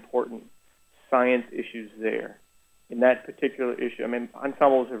very important science issues there in that particular issue. I mean,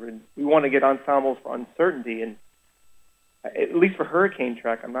 ensembles we want to get ensembles for uncertainty, and at least for hurricane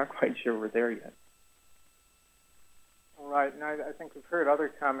track, I'm not quite sure we're there yet. All right, and I think we've heard other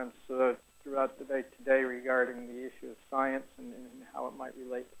comments throughout the day today regarding the issue of science and how it might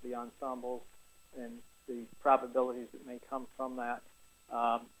relate to the ensembles and the probabilities that may come from that.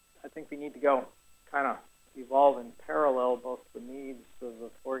 I think we need to go kind of evolve in parallel both the needs of the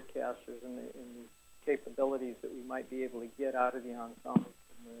forecasters and the capabilities that we might be able to get out of the ensembles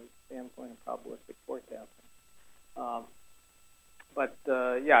from the standpoint of probabilistic forecasting.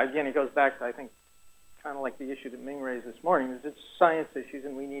 Yeah, again, it goes back to, I think, kind of like the issue that Ming raised this morning, is it's science issues,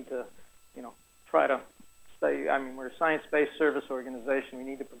 and we need to, try to stay, we're a science-based service organization. We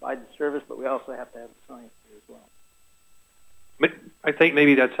need to provide the service, but we also have to have the science here as well. I think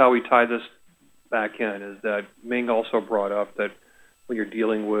maybe that's how we tie this back in, is that Ming also brought up that when you're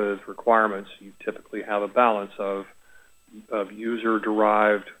dealing with requirements, you typically have a balance of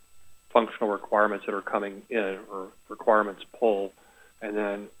user-derived functional requirements that are coming in, or requirements pull, and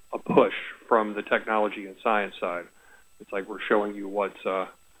then a push from the technology and science side. It's like we're showing you what's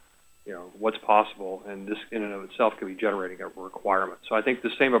possible, and this in and of itself can be generating a requirement. So I think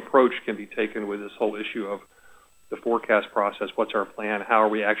the same approach can be taken with this whole issue of the forecast process. What's our plan? How are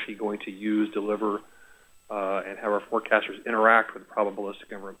we actually going to deliver, and have our forecasters interact with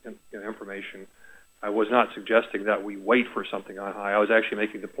probabilistic information? I was not suggesting that we wait for something on high. I was actually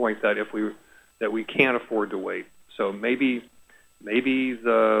making the point that we can't afford to wait. So maybe we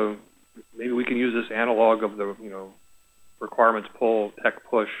can use this analog of the requirements pull, tech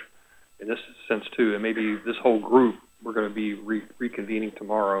push in this sense too, and maybe this whole group, we're going to be reconvening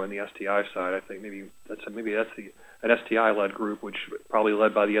tomorrow in the STI side. I think maybe that's an STI-led group, which probably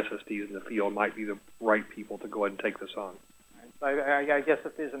led by the SSDs in the field, might be the right people to go ahead and take this on. I guess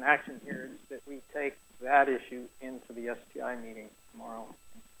if there's an action here, it's that we take that issue into the STI meeting tomorrow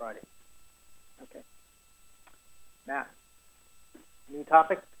and Friday. Okay. Matt, new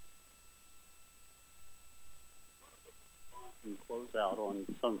topic? And close out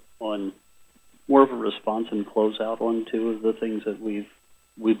on more of a response and close out on two of the things that we've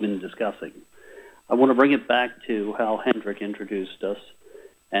been discussing. I want to bring it back to how Hendrik introduced us,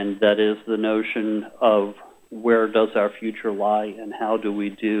 and that is the notion of where does our future lie and how do we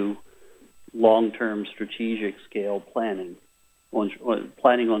do long-term strategic scale planning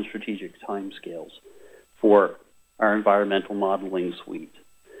on strategic time scales for our environmental modeling suite.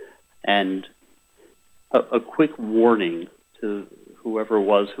 And a quick warning to whoever it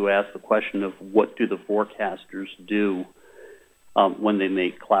was who asked the question of what do the forecasters do when they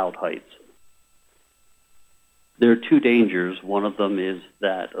make cloud heights. There are two dangers. One of them is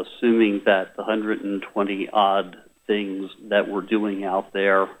that assuming that the 120-odd things that we're doing out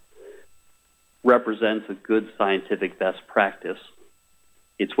there represents a good scientific best practice.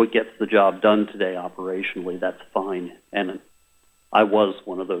 It's what gets the job done today operationally. That's fine. And I was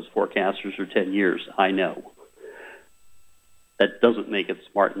one of those forecasters for 10 years. I know. That doesn't make it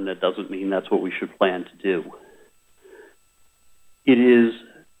smart, and that doesn't mean that's what we should plan to do. It is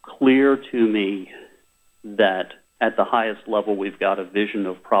clear to me that at the highest level, we've got a vision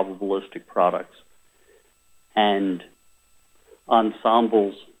of probabilistic products, and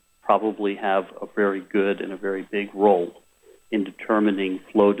ensembles probably have a very good and a very big role in determining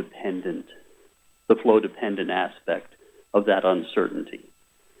the flow-dependent aspect of that uncertainty.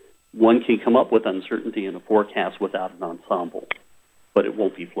 One can come up with uncertainty in a forecast without an ensemble, but it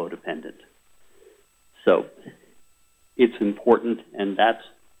won't be flow-dependent. So it's important, and that's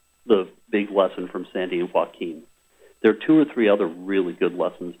the big lesson from Sandy and Joaquin. There are 2 or 3 other really good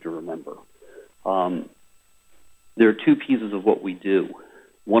lessons to remember. There are 2 pieces of what we do.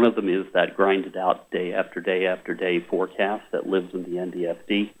 One of them is that grinded out day after day after day forecast that lives in the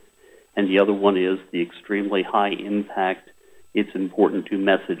NDFD, and the other one is the extremely high impact, it's important to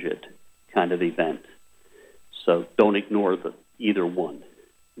message it kind of event. So don't ignore either one.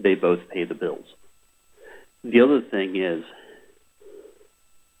 They both pay the bills. The other thing is,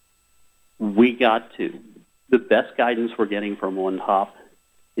 the best guidance we're getting from One Hop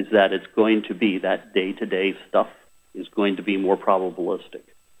is that it's going to be that day-to-day stuff is going to be more probabilistic.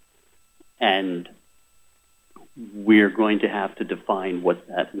 And we're going to have to define what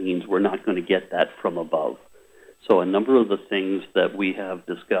that means. We're not going to get that from above. So a number of the things that we have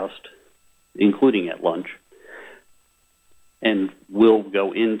discussed, including at lunch, and will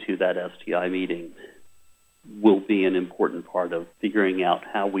go into that STI meeting, will be an important part of figuring out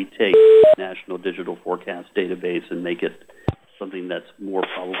how we take the National Digital Forecast Database and make it something that's more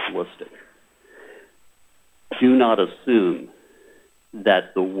probabilistic. Do not assume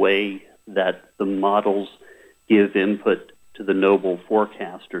that the way that the models give input to the noble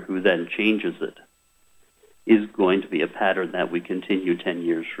forecaster who then changes it is going to be a pattern that we continue 10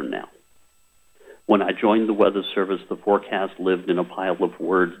 years from now. When I joined the Weather Service, the forecast lived in a pile of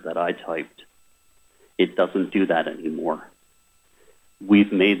words that I typed. It doesn't do that anymore.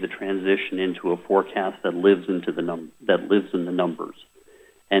 We've made the transition into a forecast that lives in the numbers,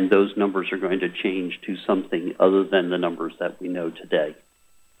 and those numbers are going to change to something other than the numbers that we know today.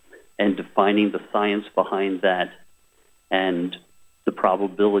 And defining the science behind that and the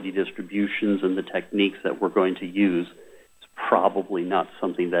probability distributions and the techniques that we're going to use is probably not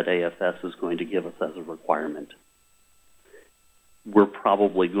something that AFS is going to give us as a requirement. We're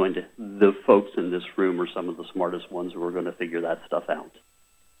probably the folks in this room are some of the smartest ones who are going to figure that stuff out.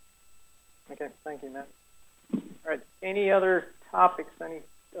 Okay, thank you, Matt. All right, any other topics, any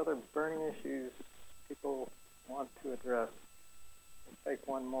other burning issues people want to address? We'll take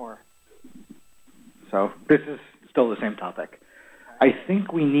one more. So this is still the same topic. I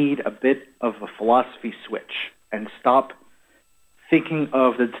think we need a bit of a philosophy switch and stop thinking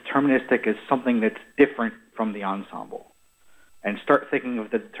of the deterministic as something that's different from the ensemble, and start thinking of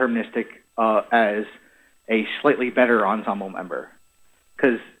the deterministic as a slightly better ensemble member.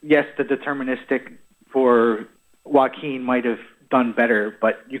 Because, yes, the deterministic for Joaquin might have done better,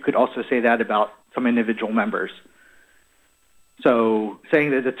 but you could also say that about some individual members. So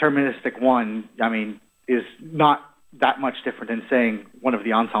saying the deterministic one, is not that much different than saying one of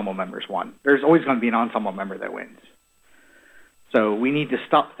the ensemble members won. There's always going to be an ensemble member that wins. So we need to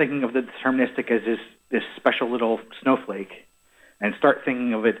stop thinking of the deterministic as this special little snowflake and start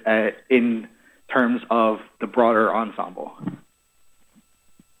thinking of it in terms of the broader ensemble.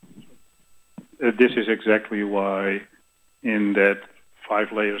 This is exactly why in that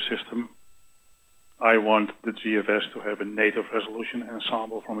 5-layer system, I want the GFS to have a native resolution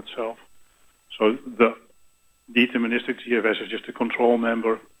ensemble from itself. So the deterministic GFS is just a control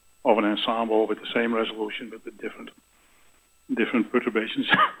member of an ensemble with the same resolution but with different perturbations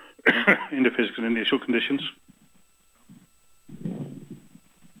in the physical and initial conditions.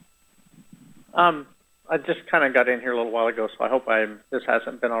 I just kind of got in here a little while ago, so I hope this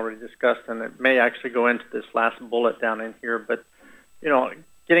hasn't been already discussed, and it may actually go into this last bullet down in here. But,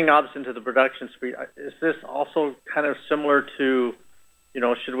 getting ops into the production suite, is this also kind of similar to,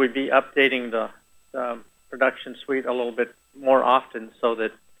 should we be updating the production suite a little bit more often so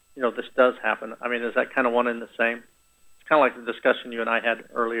that, this does happen? Is that kind of one and the same? It's kind of like the discussion you and I had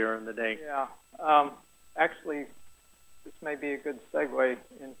earlier in the day. Yeah. Actually, this may be a good segue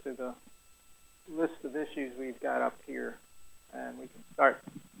into the list of issues we've got up here, and we can start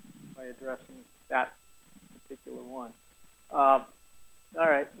by addressing that particular one. All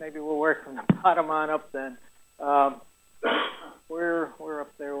right, maybe we'll work from the bottom on up then. Where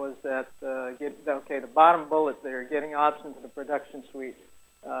up there was that, okay, the bottom bullet there, getting ops into the production suite.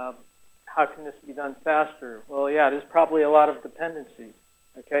 How can this be done faster? Well, yeah, there's probably a lot of dependencies,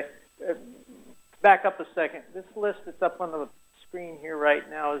 okay? Back up a second. This list that's up on the screen here right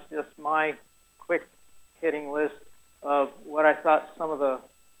now is just my quick hitting list of what I thought some of the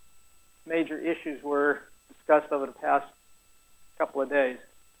major issues were discussed over the past couple of days.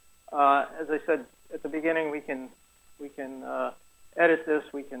 As I said at the beginning, we can edit this,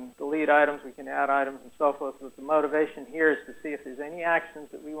 we can delete items, we can add items, and so forth. But the motivation here is to see if there's any actions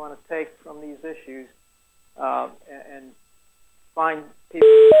that we want to take from these issues, and find people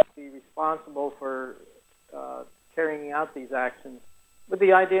to be responsible for carrying out these actions, with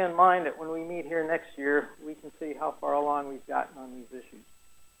the idea in mind that when we meet here next year, we can see how far along we've gotten on these issues.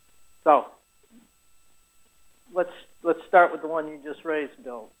 So let's start with the one you just raised,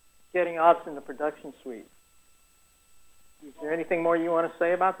 Bill. Getting ops in the production suite. Is there anything more you want to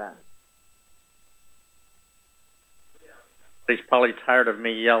say about that? He's probably tired of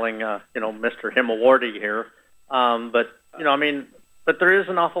me yelling, Mr. Himawardi here. But there is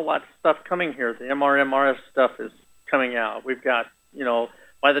an awful lot of stuff coming here. The MRMRS stuff is coming out. We've got,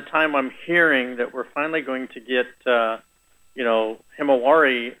 by the time I'm hearing that we're finally going to get,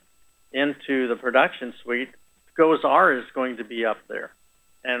 Himawari into the production suite, GOES-R is going to be up there.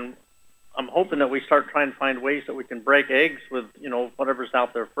 And I'm hoping that we start trying to find ways that we can break eggs with, whatever's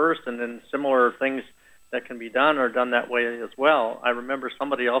out there first, and then similar things that can be done are done that way as well. I remember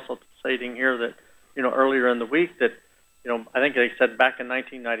somebody also stating here that, earlier in the week that, I think they said back in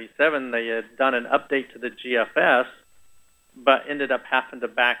 1997 they had done an update to the GFS, but ended up having to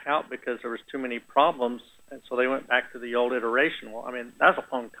back out because there was too many problems, and so they went back to the old iteration. Well, that's a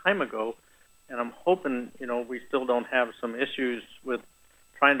long time ago, and I'm hoping, we still don't have some issues with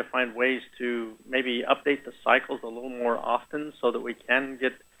trying to find ways to maybe update the cycles a little more often so that we can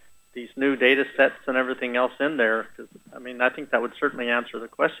get these new data sets and everything else in there. Because, I think that would certainly answer the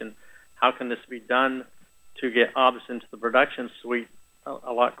question, how can this be done to get OBS into the production suite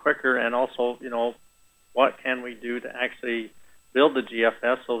a lot quicker? And also, what can we do to actually build the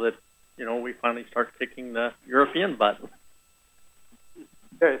GFS so that, we finally start kicking the European butt?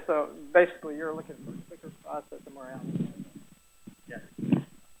 Okay, so basically you're looking for a quicker process around. Yes.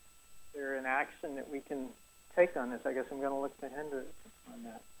 Is there an action that we can take on this? I guess I'm going to look to Hendrik on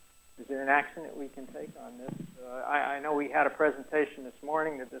that. Is there an action that we can take on this? I know we had a presentation this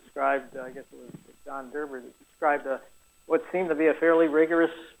morning that described, I guess it was John Derber, that described what seemed to be a fairly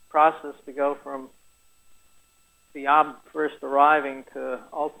rigorous process to go from the OB first arriving to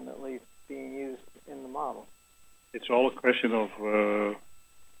ultimately being used in the model. It's all a question of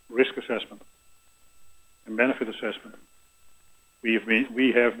risk assessment and benefit assessment. We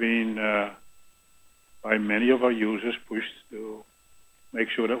have been by many of our users pushed to make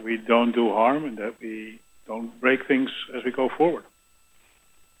sure that we don't do harm and that we don't break things as we go forward.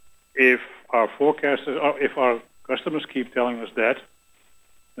 If our forecasters, or if our customers keep telling us that,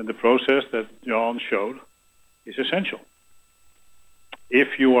 then the process that John showed is essential.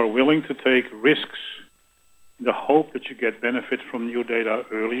 If you are willing to take risks in the hope that you get benefit from new data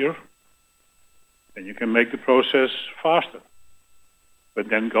earlier, then you can make the process faster. But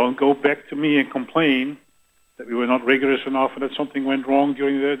then don't go back to me and complain that we were not rigorous enough and that something went wrong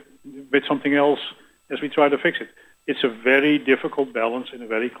with something else as we try to fix it. It's a very difficult balance in a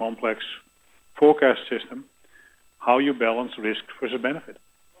very complex forecast system, how you balance risk versus benefit.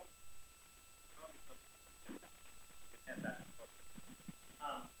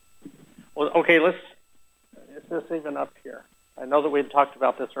 Well, okay, is this even up here? I know that we had talked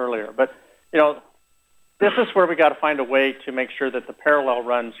about this earlier, but, this is where we got to find a way to make sure that the parallel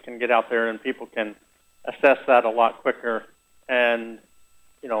runs can get out there and people can assess that a lot quicker. And,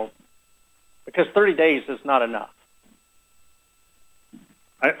 because 30 days is not enough.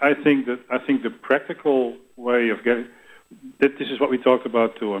 I think the practical way of getting that, this is what we talked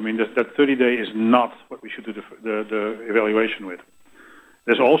about too. That 30-day is not what we should do the evaluation with.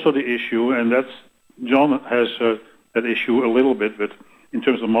 There's also the issue, and that's John has that issue a little bit, but in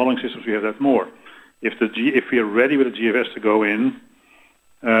terms of modeling systems, we have that more. If we are ready with the GFS to go in,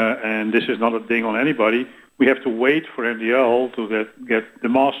 and this is not a ding on anybody, we have to wait for MDL to get the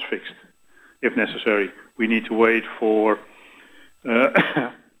mass fixed, if necessary. We need to wait for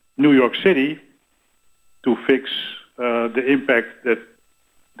New York City to fix the impact that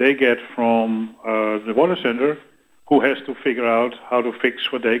they get from the water center, who has to figure out how to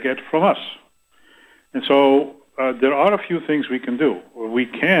fix what they get from us. And so there are a few things we can do. We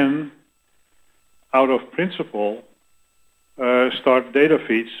can, out of principle, start data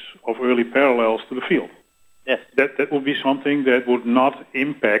feeds of early parallels to the field. Yes. That would be something that would not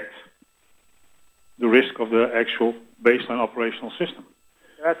impact the risk of the actual baseline operational system.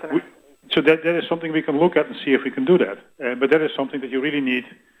 So that is something we can look at and see if we can do that. But that is something that you really need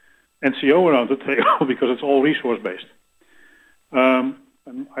NCO around the table because it's all resource-based.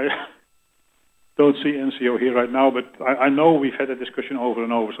 And I don't see NCO here right now, but I know we've had that discussion over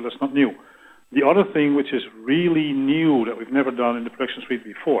and over, so that's not new. The other thing which is really new that we've never done in the production suite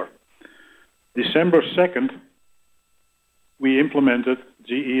before, December 2nd, we implemented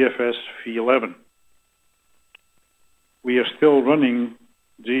GEFS V11. We are still running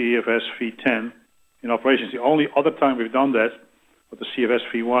GEFS V10 in operations. The only other time we've done that was the CFS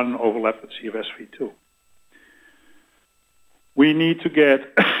V1 overlapped with CFS V2. We need to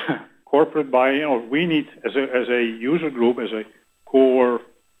get corporate buy-in, or we need, as a user group, as a core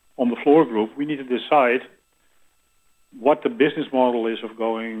on the floor group, we need to decide what the business model is of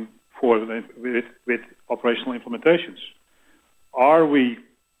going forward with operational implementations. Are we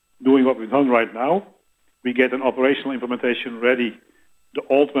doing what we've done right now? We get an operational implementation ready. The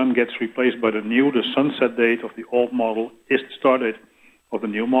old one gets replaced by the new. The sunset date of the old model is the start date of the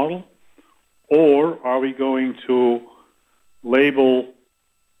new model. Or are we going to label,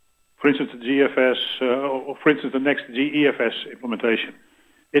 for instance, the GFS, or for instance, the next GEFS implementation?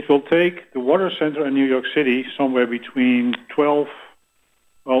 It will take the water center in New York City somewhere between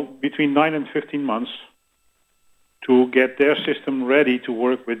 9 and 15 months to get their system ready to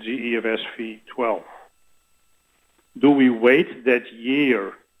work with GEFS V12. Do we wait that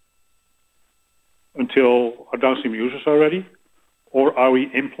year until our downstream users are ready, or are we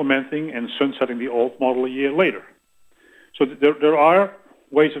implementing and sunsetting the old model a year later? So there are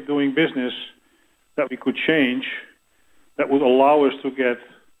ways of doing business that we could change that would allow us to get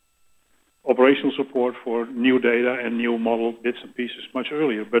operational support for new data and new model bits and pieces much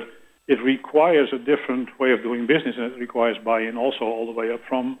earlier. But it requires a different way of doing business, and it requires buy-in also all the way up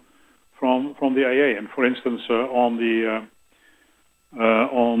from the AA. And for instance, on the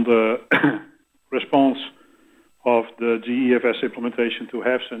response of the GEFS implementation to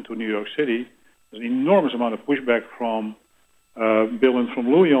HEFS and to New York City, there's an enormous amount of pushback from Bill and from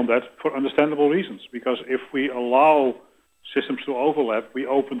Louis on that for understandable reasons. Because if we allow systems to overlap, we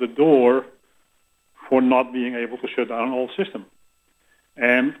open the door for not being able to shut down an old system.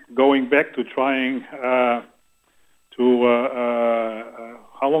 And going back to trying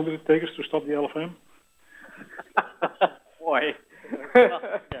how long did it take us to stop the LFM? Boy.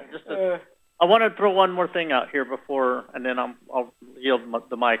 I want to throw one more thing out here before, and then I'll yield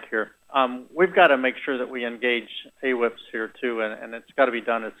the mic here. We've got to make sure that we engage AWIPs here too, and it's got to be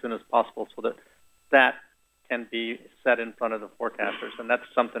done as soon as possible so that can be set in front of the forecasters. And that's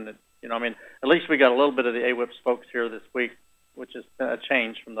something that, at least we got a little bit of the AWIPs folks here this week, which is a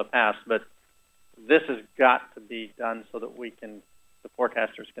change from the past, but this has got to be done so that the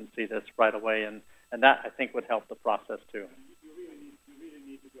forecasters can see this right away, and that, I think, would help the process too. You really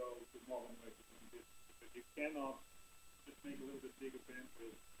need to go to modern ways of doing business, because you cannot just make a little bit bigger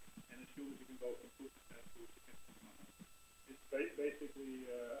bandwidth and assume that you can go from proof to test to significant. It's basically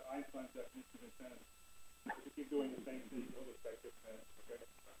Einstein's definition of insanity. If you keep doing the same thing, you'll expect it.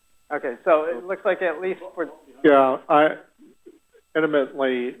 Okay, so it looks like at least for... Yeah, I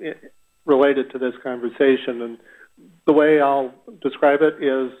intimately related to this conversation, and the way I'll describe it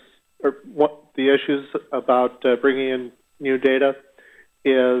is, or what the issues about bringing in new data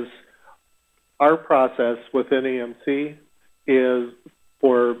is, our process within EMC is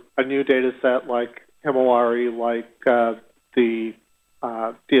for a new data set like Himawari, like the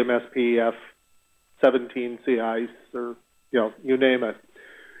DMSP F17 CIs, or you name it,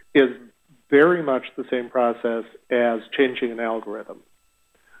 is very much the same process as changing an algorithm.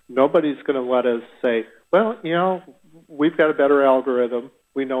 Nobody's going to let us say, well, we've got a better algorithm.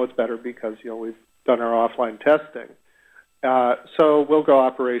 We know it's better because, we've done our offline testing. So we'll go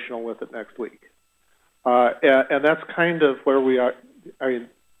operational with it next week. And that's kind of where we are.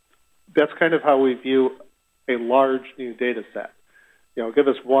 That's kind of how we view a large new data set. Give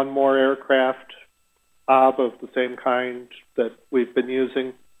us one more aircraft of the same kind that we've been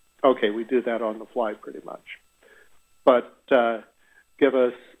using. Okay, we do that on the fly pretty much. But give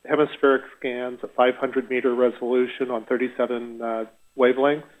us hemispheric scans at 500-meter resolution on 37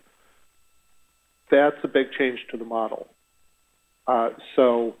 wavelengths. That's a big change to the model.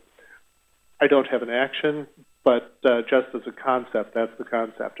 So I don't have an action, but just as a concept, that's the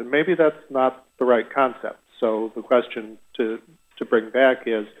concept. And maybe that's not the right concept. So the question to bring back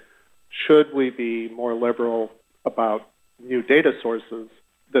is, should we be more liberal about new data sources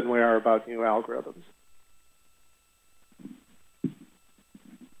than we are about new algorithms?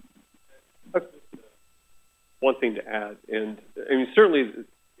 one thing to add, and I mean certainly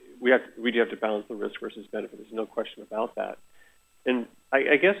we do have to balance the risk versus benefit. There's no question about that. And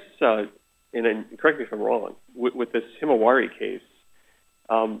I guess, and correct me if I'm wrong, with this Himawari case,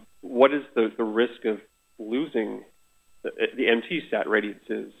 what is the risk of losing the MT-sat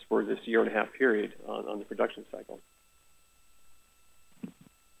radiuses for this 1.5-year period on the production cycle?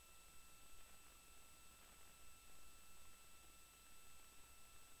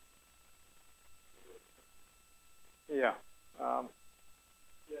 Yeah.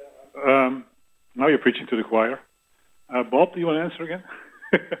 Now you're preaching to the choir. Bob, do you want to answer again?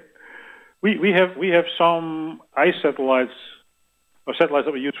 we have some ice satellites, or satellites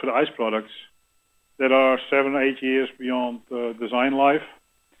that we use for the ice products, that are 7 or 8 years beyond design life.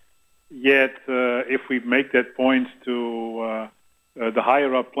 Yet, if we make that point to the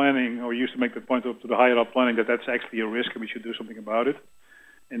higher up planning, or used to make that point up to the higher up planning, that's actually a risk and we should do something about it,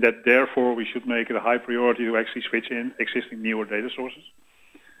 and that therefore we should make it a high priority to actually switch in existing newer data sources,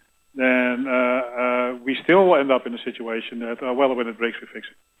 then we still end up in a situation that, well, when it breaks, we fix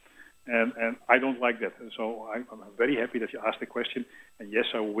it. And I don't like that. And so I'm very happy that you asked the question. And yes,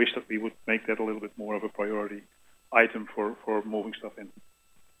 I wish that we would make that a little bit more of a priority item for moving stuff in.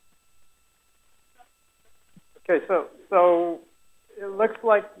 Okay, so it looks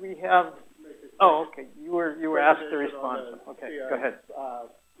like we have. Oh, okay. You were asked to respond. Okay, go ahead.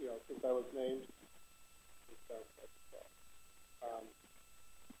 Since I was named.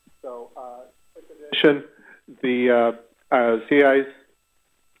 The CIs,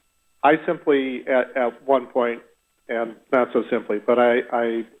 I simply, at one point, and not so simply, but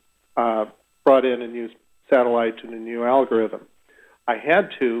I brought in a new satellite and a new algorithm. I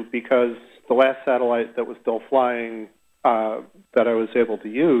had to because the last satellite that was still flying that I was able to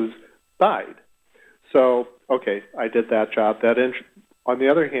use died. So, okay, I did that job. On the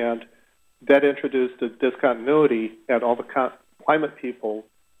other hand, that introduced a discontinuity, and all the climate people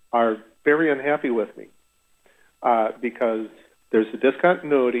are very unhappy with me because there's a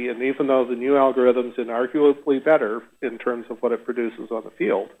discontinuity, and even though the new algorithm's inarguably better in terms of what it produces on the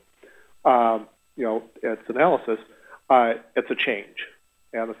field, its analysis, it's a change.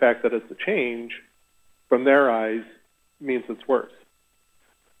 And the fact that it's a change, from their eyes, means it's worse.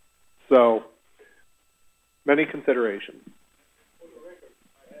 So, many considerations.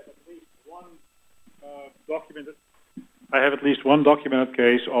 I have at least one documented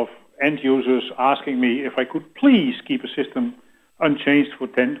case of end users asking me if I could please keep a system unchanged for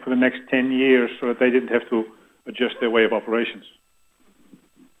the next 10 years so that they didn't have to adjust their way of operations.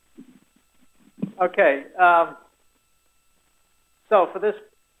 Okay. So for this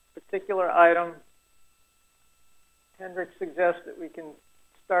particular item, Hendrik suggests that we can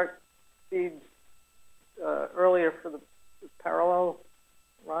start feeds earlier for the parallel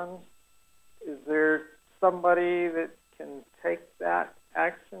runs. Is there somebody that can take that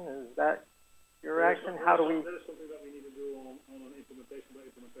action? Is that your action? How do we? That is something that we need to do on an implementation by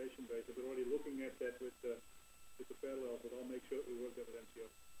implementation basis. We're already looking at that with the parallels, but I'll make sure that we work that with NCEP.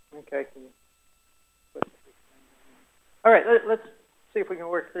 Okay. All right. Let's see if we can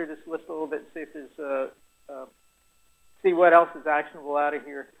work through this list a little bit and see if there's see what else is actionable out of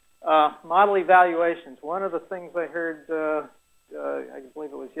here. Model evaluations. One of the things I heard, I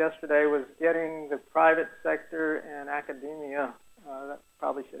believe it was yesterday, was getting the private sector and academia, that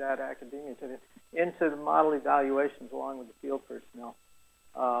probably should add academia to this, into the model evaluations along with the field personnel.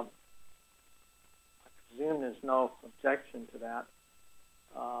 I presume there's no objection to that.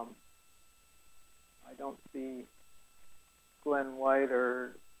 I don't see Glenn White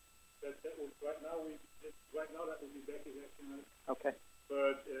or... Right now that will be Becky's action. Okay.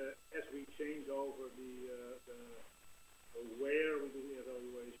 But as we change over the where we do the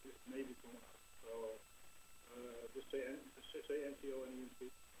evaluation, maybe come out. So just say NCO and UNC.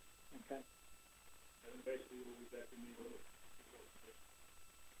 Okay. And basically we'll be back to me.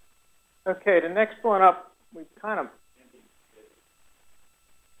 Okay, the next one up, we kind of...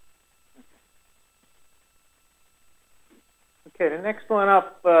 Okay, the next one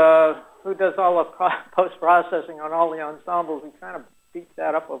up, who does all the post-processing on all the ensembles? We kind of beat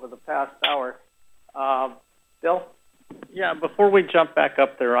that up over the past hour. Bill? Yeah, before we jump back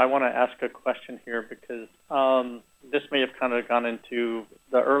up there, I want to ask a question here because this may have kind of gone into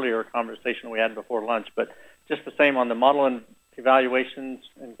the earlier conversation we had before lunch, but just the same on the model and evaluations,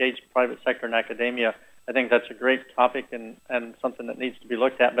 engage private sector and academia. I think that's a great topic and something that needs to be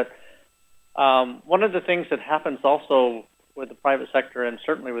looked at. But one of the things that happens also with the private sector and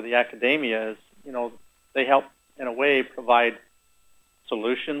certainly with the academia is, they help, in a way, provide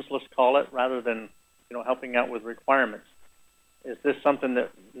solutions, let's call it, rather than, helping out with requirements. is this something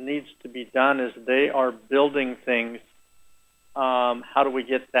that needs to be done as they are building things? How do we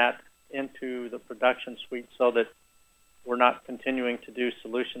get that into the production suite so that we're not continuing to do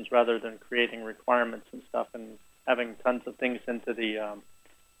solutions rather than creating requirements and stuff and having tons of things into the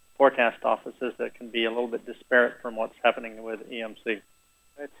forecast offices that can be a little bit disparate from what's happening with EMC?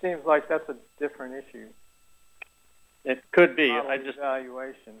 It seems like that's a different issue. It could be. I just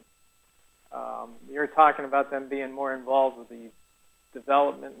evaluation. You're talking about them being more involved with the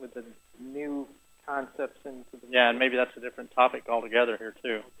development, with the new concepts into the. Yeah, and maybe that's a different topic altogether here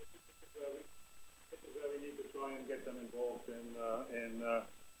too. We need to try and get them involved in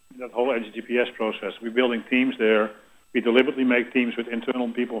that whole NCEP process. We're building teams there. We deliberately make teams with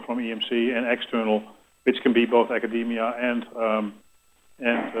internal people from EMC and external, which can be both academia and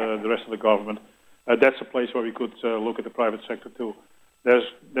the rest of the government. That's a place where we could look at the private sector too.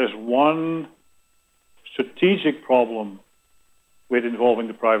 There's one strategic problem with involving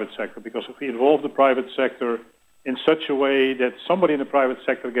the private sector, because if we involve the private sector in such a way that somebody in the private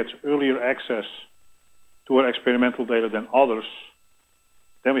sector gets earlier access to our experimental data than others,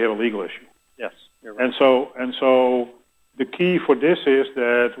 then we have a legal issue. Yes, you're right. And so the key for this is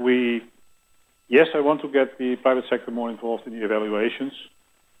that yes, I want to get the private sector more involved in the evaluations,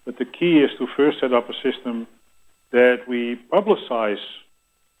 but the key is to first set up a system that we publicize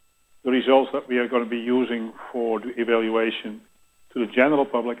the results that we are going to be using for the evaluation to the general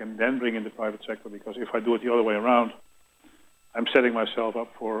public and then bring in the private sector, because if I do it the other way around, I'm setting myself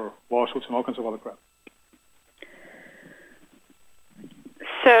up for lawsuits and all kinds of other crap.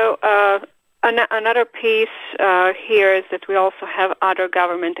 So another piece here is that we also have other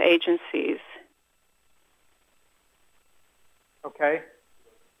government agencies. Okay.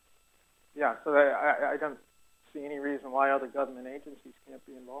 Yeah, so I don't see any reason why other government agencies can't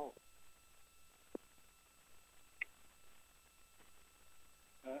be involved.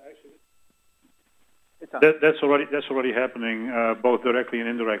 Actually, that's already happening, both directly and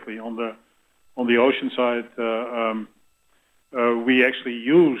indirectly. On the ocean side, we actually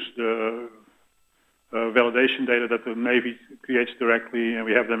use the validation data that the Navy creates directly, and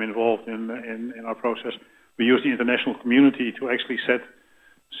we have them involved in our process. We use the international community to actually set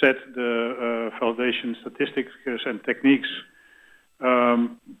the validation statistics and techniques.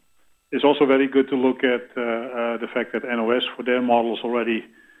 It's also very good to look at the fact that NOS, for their models already,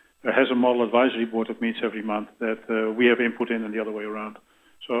 has a model advisory board that meets every month that we have input in and the other way around.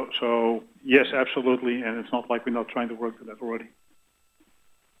 So yes, absolutely, and it's not like we're not trying to work with that already.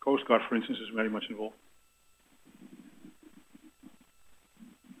 Coast Guard, for instance, is very much involved.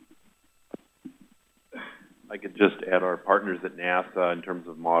 I could just add our partners at NASA in terms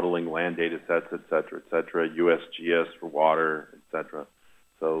of modeling land data sets, et cetera, USGS for water, et cetera.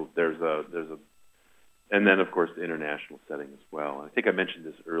 So there's a, and then of course the international setting as well. I think I mentioned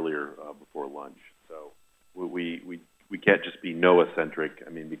this earlier before lunch. So we can't just be NOAA-centric. I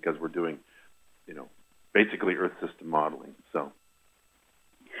mean, because we're doing, basically Earth system modeling. So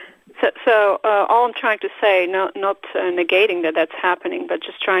all I'm trying to say, not negating that that's happening, but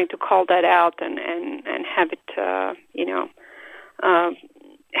just trying to call that out and have it,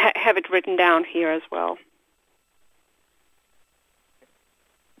 have it written down here as well.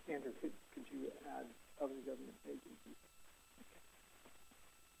 Andrew, could you add other government agencies?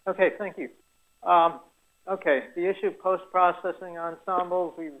 Okay, thank you. Okay, the issue of post-processing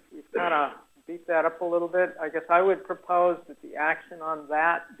ensembles, we've kind of beat that up a little bit. I guess I would propose that the action on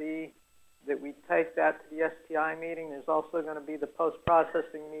that be that we take that to the STI meeting. There's also going to be the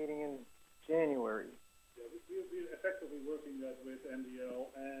post-processing meeting in January. Yeah, we're effectively working that with MDL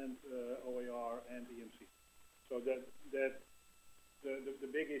and OAR and EMC. So that the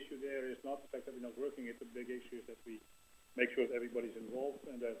big issue there is not the fact that we're not working it. The big issue is that we make sure that everybody's involved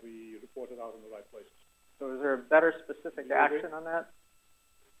and that we report it out in the right places. So is there a better specific action on that?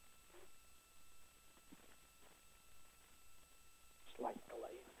 Slight delay.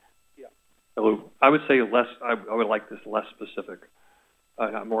 Yeah. Hello. I would say less. I would like this less specific,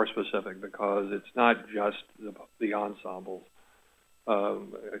 more specific, because it's not just the ensembles. I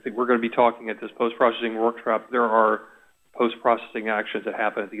think we're going to be talking at this post-processing workshop. There are post-processing actions that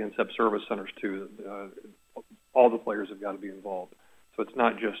happen at the NCEP service centers too. All the players have got to be involved. So it's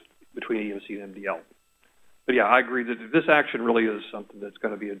not just between EMC and MDL. But yeah, I agree that this action really is something that's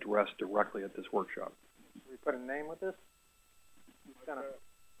going to be addressed directly at this workshop. Should we put a name with this? Kind of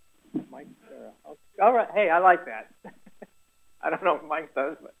Mike. All right. Hey, I like that. I don't know if Mike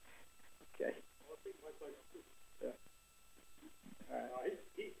does, but okay. Yeah. All right.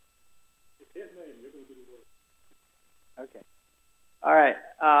 It's his name. You're going to do the work. Okay. All right.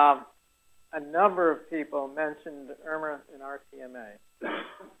 Another number of people mentioned IRMA and RTMA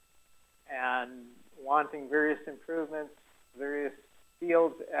and wanting various improvements, various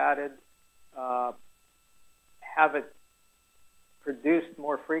fields added, have it produced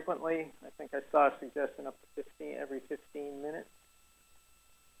more frequently. I think I saw a suggestion up to every 15 minutes.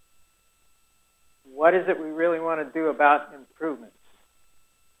 What is it we really want to do about improvements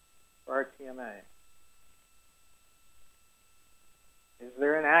for RTMA? Is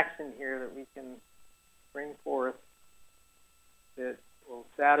there an action here that we can bring forth that will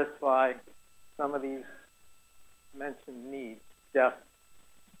satisfy some of these mentioned needs? Jeff?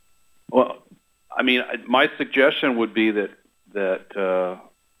 Well, I mean, my suggestion would be that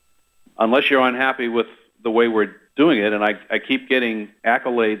unless you're unhappy with the way we're doing it, and I keep getting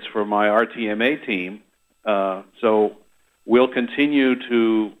accolades for my RTMA team, so we'll continue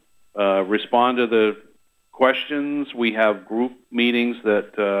to respond to the questions. We have group meetings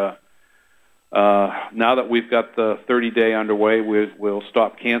that now that we've got the 30-day underway, we'll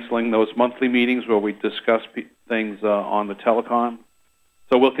stop canceling those monthly meetings where we discuss things on the telecom.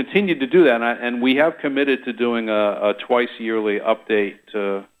 So we'll continue to do that, and we have committed to doing a twice-yearly update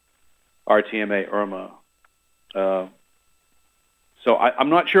to RTMA IRMA. So I'm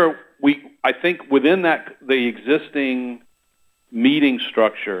not sure. I think within the existing meeting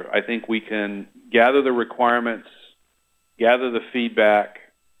structure, I think we can gather the requirements, gather the feedback,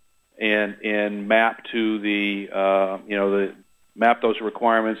 and map to map those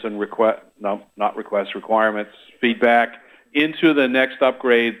requirements and requirements, feedback into the next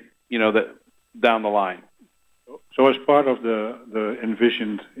upgrade, down the line. So as part of the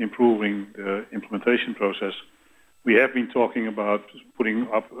envisioned improving the implementation process, we have been talking about putting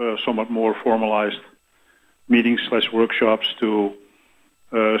up somewhat more formalized meetings/workshops to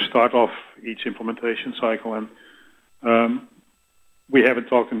start off each implementation cycle. And we haven't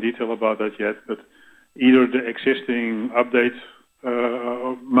talked in detail about that yet, but either the existing update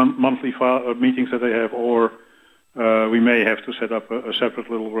monthly meetings that they have, or we may have to set up a separate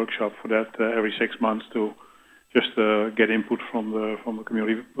little workshop for that every 6 months to just get input from the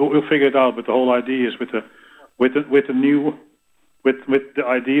community. We'll figure it out. But the whole idea is with the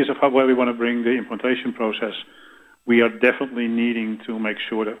ideas of where we want to bring the implementation process, we are definitely needing to make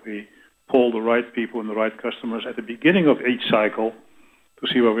sure that we pull the right people and the right customers at the beginning of each cycle to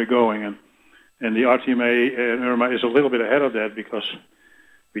see where we're going. And the RTMA and IRMA is a little bit ahead of that because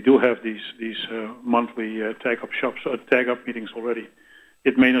we do have these monthly tag-up meetings already.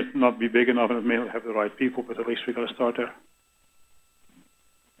 It may not be big enough and it may not have the right people, but at least we've got to start there.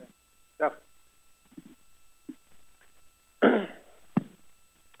 Yeah.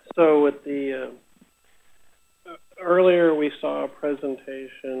 So with the earlier we saw a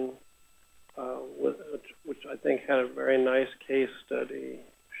presentation which I think had a very nice case study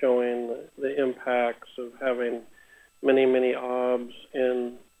showing the impacts of having many OBS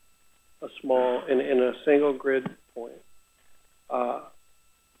in a single grid point.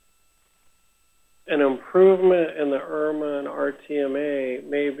 An improvement in the IRMA and RTMA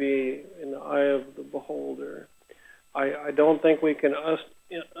may be in the eye of the beholder. I don't think we can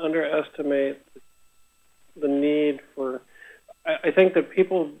underestimate the need for. I think that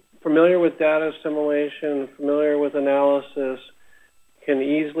people familiar with data assimilation, familiar with analysis, can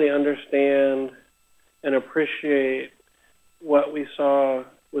easily understand and appreciate what we saw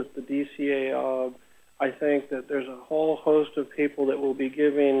with the DCA OB. I think that there's a whole host of people that will be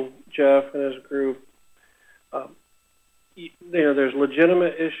giving Jeff and his group, there's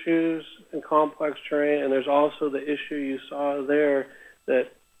legitimate issues in complex terrain, and there's also the issue you saw there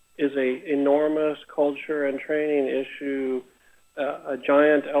that is a enormous culture and training issue, a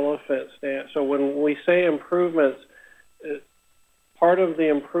giant elephant stand. So when we say improvements, part of the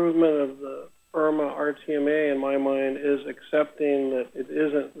improvement of the IRMA RTMA, in my mind, is accepting that it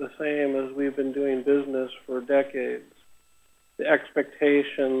isn't the same as we've been doing business for decades. The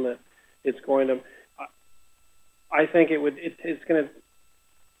expectation that it's going to, I think it's going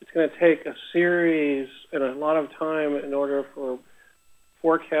to take a series and a lot of time in order for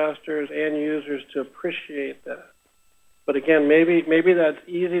forecasters and users to appreciate that. But again, maybe that's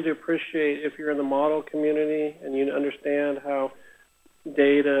easy to appreciate if you're in the model community and you understand how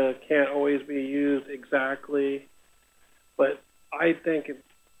data can't always be used exactly, but I think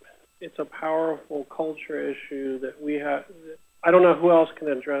it's a powerful culture issue that we have. I don't know who else can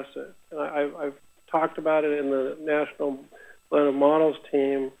address it. And I've talked about it in the National Blended Models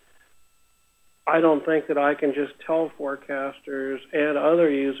team. I don't think that I can just tell forecasters and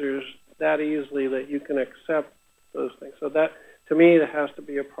other users that easily that you can accept those things. So that, to me, that has to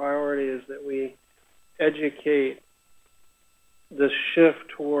be a priority, is that we educate this shift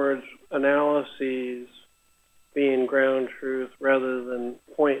towards analyses being ground truth rather than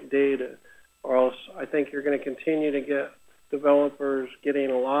point data, or else I think you're going to continue to get developers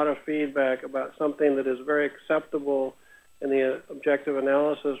getting a lot of feedback about something that is very acceptable in the objective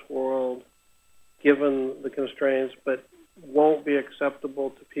analysis world, given the constraints, but won't be acceptable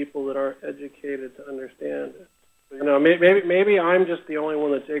to people that aren't educated to understand it. You know, maybe I'm just the only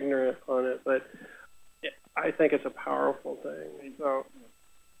one that's ignorant on it, but I think it's a powerful thing. So,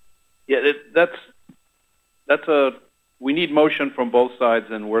 yeah, we need motion from both sides,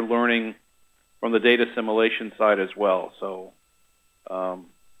 and we're learning from the data assimilation side as well. So,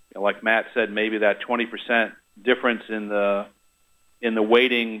 like Matt said, maybe that 20% difference in the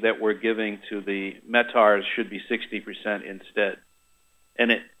weighting that we're giving to the METARs should be 60% instead.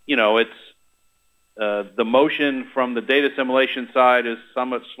 And it's the motion from the data assimilation side is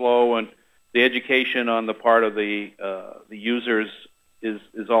somewhat slow, and the education on the part of the users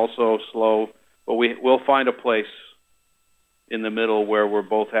is also slow. But we'll find a place in the middle where we're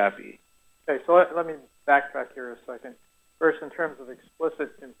both happy. Okay, so let me backtrack here a second. First, in terms of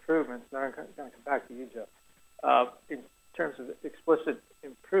explicit improvements, now I'm going to come back to you, Jeff. In terms of explicit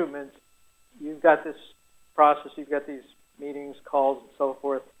improvements, you've got this process, you've got these meetings, calls, and so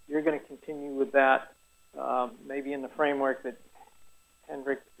forth. You're going to continue with that, maybe in the framework that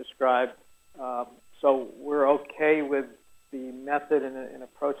Hendrik described. So we're okay with the method and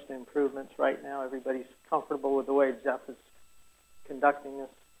approach to improvements right now. Everybody's comfortable with the way Jeff is conducting this,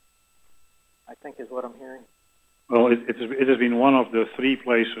 I think is what I'm hearing. Well, it has been one of the three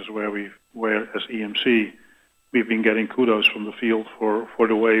places where as EMC, we've been getting kudos from the field for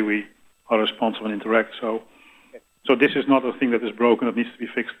the way we are responsive and interact. So this is not a thing that is broken. It needs to be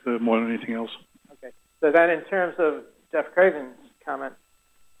fixed more than anything else. Okay. So then in terms of Jeff Craven's comment,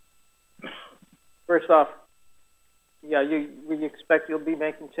 first off, yeah, we expect you'll be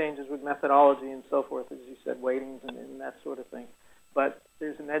making changes with methodology and so forth, as you said, weightings and that sort of thing. But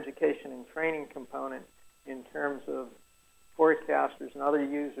there's an education and training component in terms of forecasters and other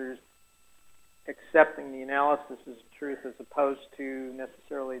users accepting the analysis as truth as opposed to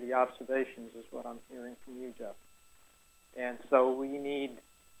necessarily the observations is what I'm hearing from you, Jeff. And so we need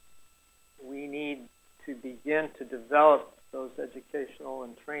to begin to develop those educational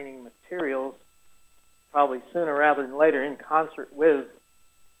and training materials probably sooner rather than later in concert with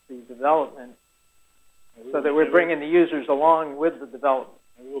the development so that we're bringing the users along with the development.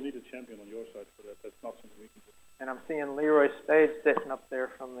 And we will need a champion on your side for that. That's not something we can do. And I'm seeing Leroy Spade sitting up there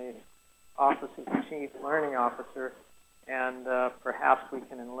from the Office of the Chief Learning Officer, and perhaps we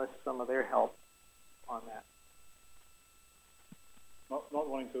can enlist some of their help on that. Not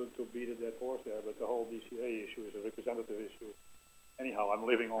wanting to beat a dead horse there, but the whole DCA issue is a representative issue. Anyhow, I'm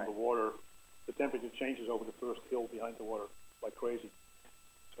living on the water. The temperature changes over the first hill behind the water like crazy.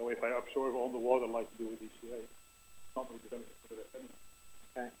 So if I observe on the water like to do with DCA, it's not representative for that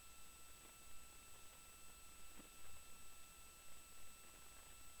anyway.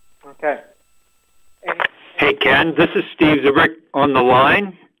 Okay. Okay. Hey, Ken, this is Steve Zubrick on the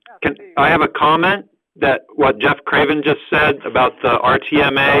line. I have a comment that what Jeff Craven just said about the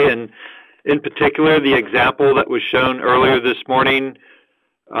RTMA and in particular the example that was shown earlier this morning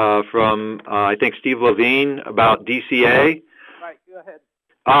from, I think, Steve Levine about DCA. Right, go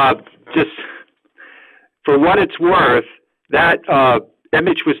ahead. Just for what it's worth, that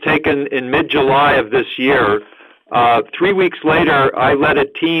image was taken in mid-July of this year. 3 weeks later, I led a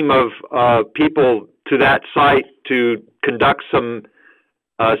team of people to that site to conduct some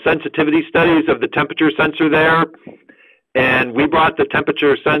sensitivity studies of the temperature sensor there. And we brought the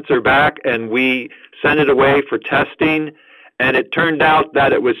temperature sensor back and we sent it away for testing. And it turned out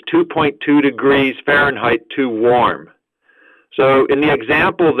that it was 2.2 degrees Fahrenheit too warm. So in the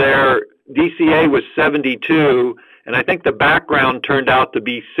example there, DCA was 72, and I think the background turned out to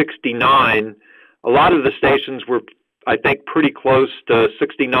be 69. A lot of the stations were, I think, pretty close to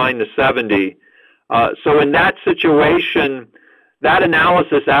 69 to 70. So in that situation, that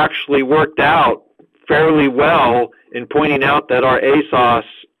analysis actually worked out fairly well in pointing out that our ASOS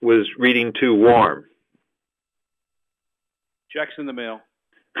was reading too warm. Checks in the mail.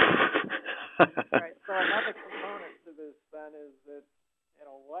 Right, so another component to this then is that, in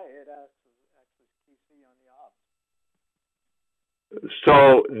a way, it actually QC on the obs.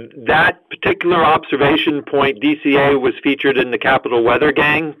 So that particular observation point, DCA, was featured in the Capital Weather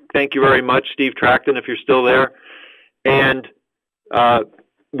Gang. Thank you very much, Steve Tracton, if you're still there. And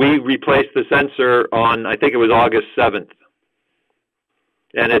we replaced the sensor on, I think it was August 7th.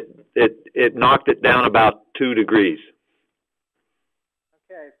 And it knocked it down about 2 degrees.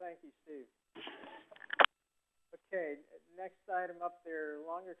 Okay, thank you, Steve. Okay, next item up there,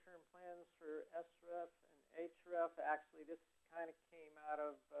 longer-term plans for SREF and HREF. Actually, this kind of came out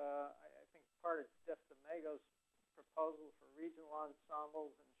of, I think, part of Jeff DeMago's proposal for regional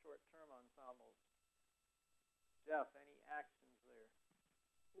ensembles and short-term ensembles. Jeff, any actions there?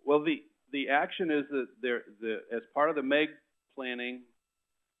 Well, the action is that as part of the MEG planning,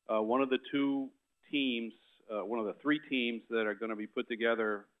 one of the two teams, one of the three teams that are going to be put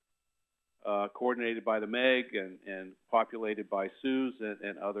together, coordinated by the MEG and populated by SUS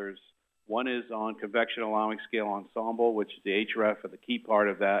and others. One is on convection allowing scale ensemble, which is the HREF and the key part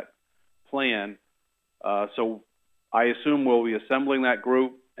of that plan. So I assume we'll be assembling that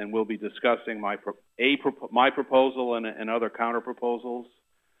group and we'll be discussing my proposal and other counter proposals.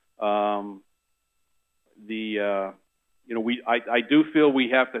 You know, I do feel we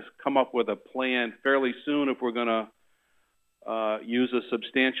have to come up with a plan fairly soon if we're going to use a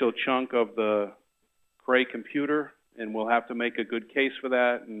substantial chunk of the Cray computer, and we'll have to make a good case for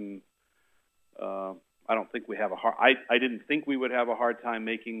that. And I don't think we have a hard. I didn't think we would have a hard time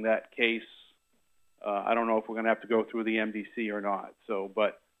making that case. I don't know if we're going to have to go through the MDC or not. So,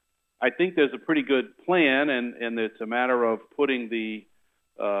 but I think there's a pretty good plan, and it's a matter of putting the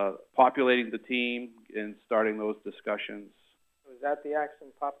populating the team and starting those discussions. So is that the action,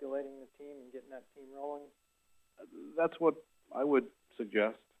 populating the team and getting that team rolling? That's what I would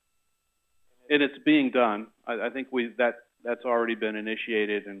suggest. And it's being done. I think that's already been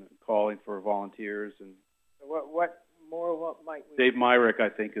initiated and calling for volunteers. And so what might we? Dave Myrick, I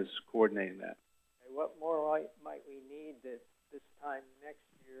think, is coordinating that. Okay, what more might we need that this time next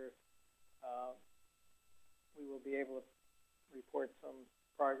year we will be able to report some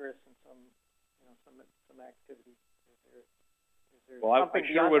progress and some activity? Is there well, I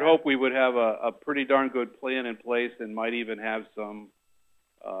sure would hope we would have a pretty darn good plan in place and might even have some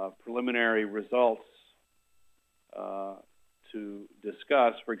preliminary results to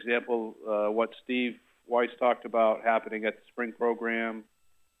discuss. For example, what Steve Weiss talked about happening at the spring program,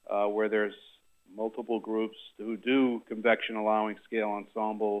 where there's multiple groups who do convection allowing scale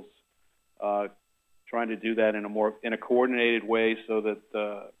ensembles, trying to do that in a coordinated way so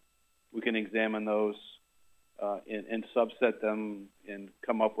that we can examine those and subset them and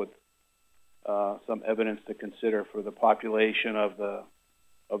come up with some evidence to consider for the population of the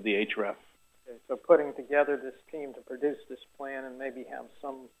HREF. Okay, so putting together this team to produce this plan and maybe have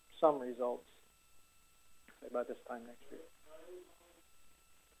some results, say by this time next year.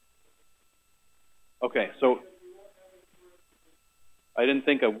 Okay, so I didn't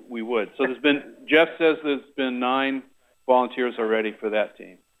think we would. So there's been, Jeff says there's been 9 volunteers already for that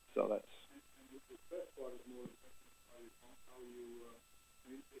team. So that's.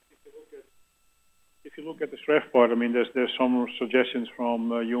 If you look at the SREF part, I mean, there's some suggestions from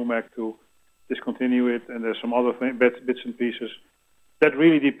UMAC to discontinue it, and there's some other bits and pieces. That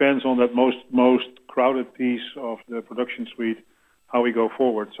really depends on that most crowded piece of the production suite, how we go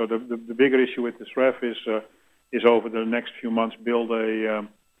forward. So the bigger issue with the SREF is over the next few months build a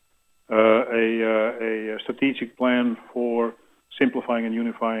strategic plan for simplifying and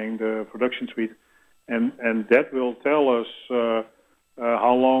unifying the production suite, and that will tell us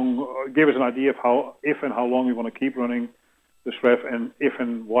how long, give us an idea of if and how long we want to keep running the SREF, and if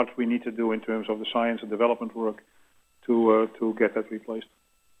and what we need to do in terms of the science and development work to get that replaced.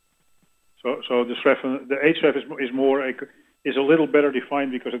 So the SREF, the HREF is a little better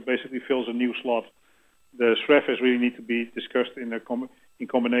defined because it basically fills a new slot. The SREF really need to be discussed in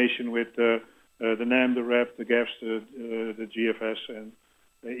combination with the NAM, the REP, the GAFs, the GFS, and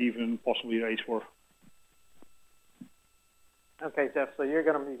even possibly the HFOR. Okay, Jeff, so you're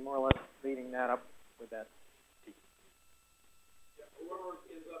going to be more or less leading that up with that team. Yeah, whoever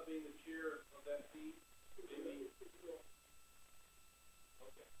ends up being the chair of that team, maybe.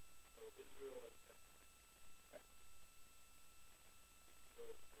 Okay. So Israel and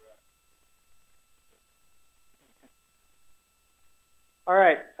all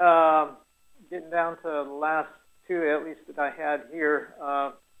right, getting down to the last 2, at least that I had here,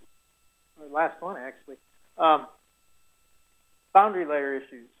 or last one actually. Boundary layer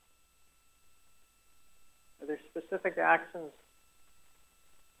issues. Are there specific actions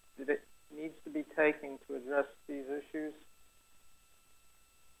that it needs to be taken to address these issues?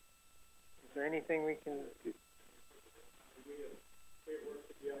 Is there anything we can do?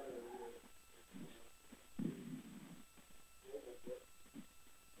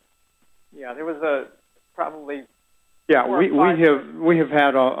 Yeah, there was probably. Yeah, we have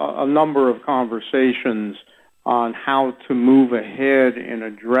had a number of conversations on how to move ahead and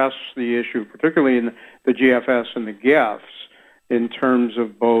address the issue, particularly in the GFS and the GEFs, in terms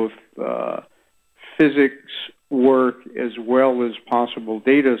of both physics work as well as possible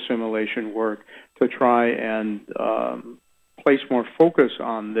data assimilation work to try and place more focus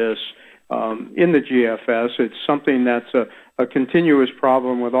on this in the GFS. It's something that's a continuous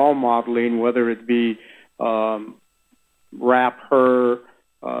problem with all modeling, whether it be RAP, HER,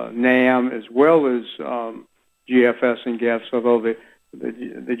 NAM, as well as GFS and GEFS, although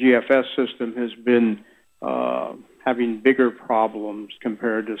the GFS system has been having bigger problems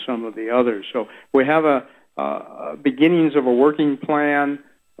compared to some of the others. So we have beginnings of a working plan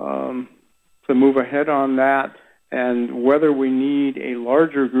to move ahead on that, and whether we need a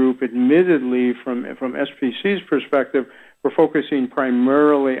larger group, admittedly, from SPC's perspective, we're focusing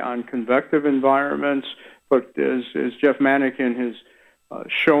primarily on convective environments, but as Jeff Manikin has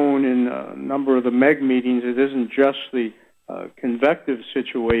shown in a number of the MEG meetings, it isn't just the convective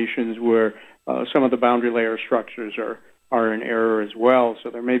situations where some of the boundary layer structures are in error as well. So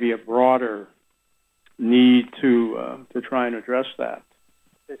there may be a broader need to try and address that.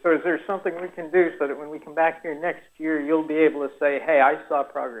 So is there something we can do so that when we come back here next year, you'll be able to say, hey, I saw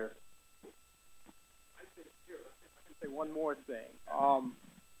progress? I can say one more thing.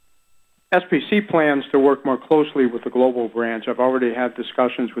 SPC plans to work more closely with the global branch. I've already had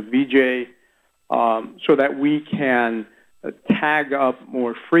discussions with VJ so that we can tag up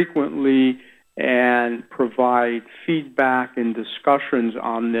more frequently and provide feedback and discussions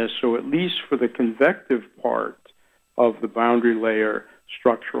on this. So at least for the convective part of the boundary layer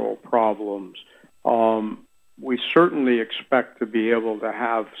structural problems, we certainly expect to be able to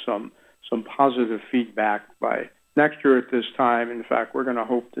have some positive feedback by next year at this time. In fact, we're going to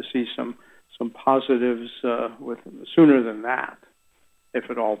hope to see some positives sooner than that,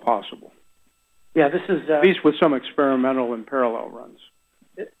 if at all possible. Yeah, this is at least with some experimental and parallel runs.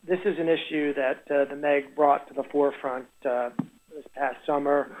 This is an issue that the MEG brought to the forefront this past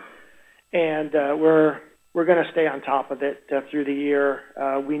summer, and we're going to stay on top of it through the year.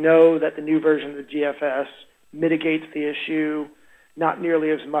 We know that the new version of the GFS mitigates the issue not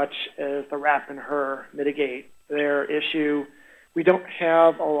nearly as much as the RAP and HER mitigate their issue. We don't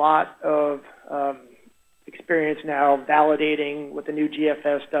have a lot of experience now validating what the new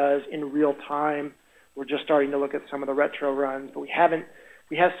GFS does in real time. We're just starting to look at some of the retro runs, but we have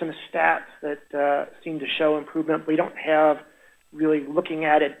some stats that seem to show improvement. We don't have really looking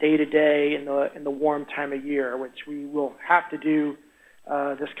at it day to day in the warm time of year, which we will have to do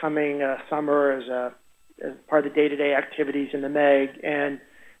this coming summer as part of the day-to-day activities in the MEG, and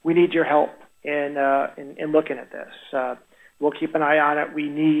we need your help in looking at this. We'll keep an eye on it. We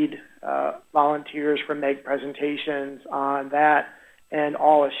need volunteers for MEG presentations on that and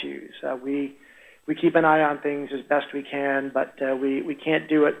all issues. We keep an eye on things as best we can, but we can't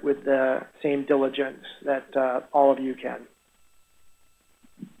do it with the same diligence that all of you can.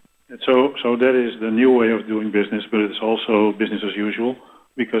 So that is the new way of doing business, but it's also business as usual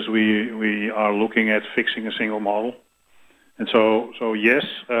because we are looking at fixing a single model. And so yes,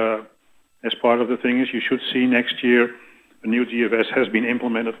 as part of the thing is you should see next year a new GFS has been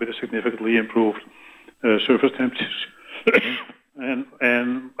implemented with a significantly improved surface temperatures,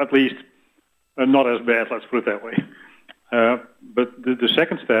 and at least not as bad, let's put it that way. But the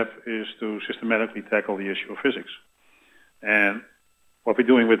second step is to systematically tackle the issue of physics. And what we're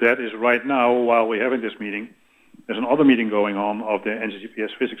doing with that is right now, while we're having this meeting, there's another meeting going on of the NCEP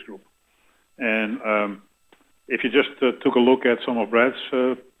physics group. And if you just took a look at some of Brad's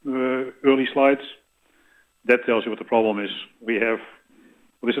early slides, that tells you what the problem is. We have,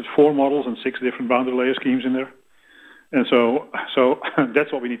 4 models and 6 different boundary layer schemes in there. And so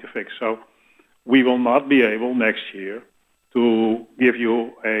that's what we need to fix. So we will not be able next year to give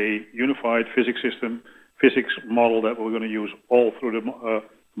you a unified physics model that we're going to use all through the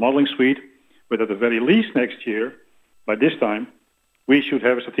modeling suite. But at the very least next year, by this time, we should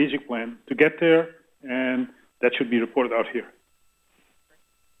have a strategic plan to get there, and that should be reported out here.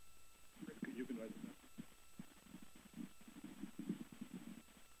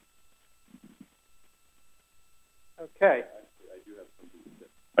 Okay.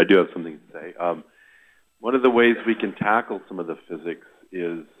 I do have something to say. One of the ways we can tackle some of the physics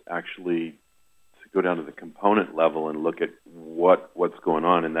is actually to go down to the component level and look at what's going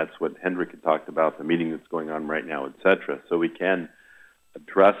on, and that's what Hendrik had talked about, the meeting that's going on right now, et cetera. So we can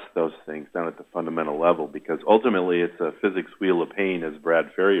address those things down at the fundamental level, because ultimately it's a physics wheel of pain, as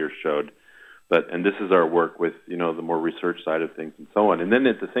Brad Ferrier showed. And this is our work with, the more research side of things and so on. And then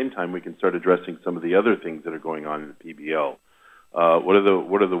at the same time, we can start addressing some of the other things that are going on in the PBL. What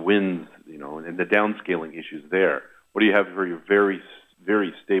are the wins, and the downscaling issues there? What do you have for your very,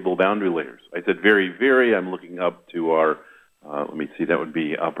 very stable boundary layers? I said very, very. I'm looking up to our, let me see, that would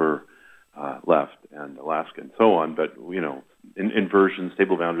be upper left, and Alaska, and so on. But inversions,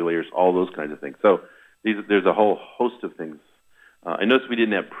 stable boundary layers, all those kinds of things. So there's a whole host of things. I noticed we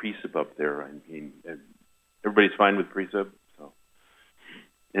didn't have precip up there. I mean, everybody's fine with precip. So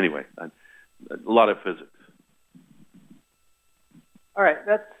anyway, a lot of physics. All right,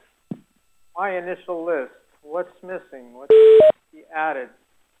 that's my initial list. What's missing? What should be added?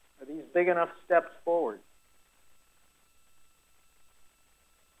 Are these big enough steps forward?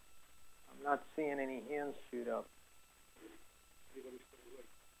 I'm not seeing any hands shoot up.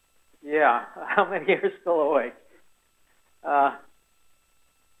 Yeah, how many are still awake?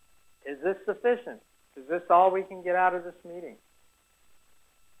 Is this sufficient? Is this all we can get out of this meeting?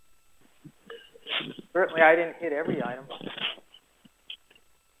 Certainly I didn't hit every item.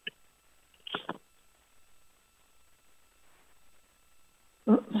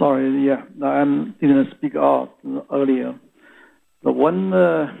 Sorry, yeah, I didn't speak out earlier. The one,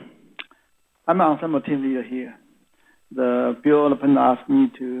 I'm an ensemble team leader here. The Bill Alpen asked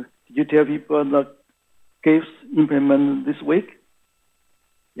me to, did you tell people the GAFES implement this week?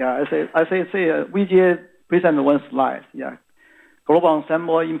 Yeah, I say, we just present one slide. Yeah, global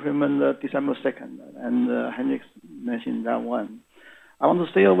ensemble implement December 2nd, and Hendrix mentioned that one. I want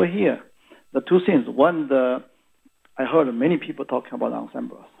to say over here, the two things. One, I heard many people talking about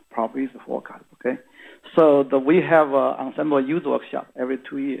ensembles, probably the forecast, okay? So we have an ensemble youth workshop every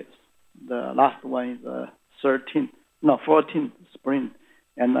 2 years. The last one is 14th spring.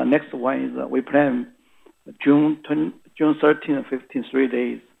 And the next one is we plan June 13 and 15, 3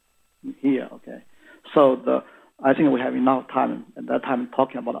 days here, okay? So I think we have enough time at that time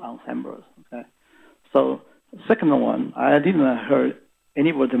talking about ensembles, okay? So second one, I didn't hear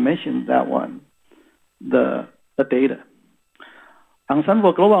anybody mention that one, the data.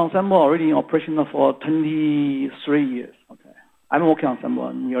 Global ensemble already in operation for 23 years, okay? I'm working on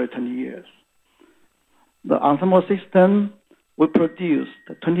ensemble nearly 20 years. The ensemble system, we produce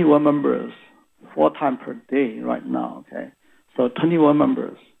 21 members 4 times per day right now, okay? So 21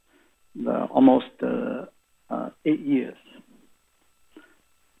 members, almost 8 years.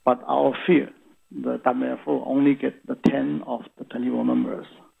 But our field, the WFO, only get the 10 of the 21 members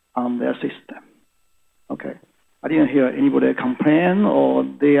on their system, okay? I didn't hear anybody complain or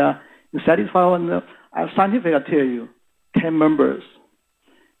they are satisfied. And scientifically, I tell you, 10 members,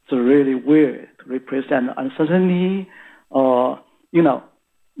 it's really weird to represent uncertainty or,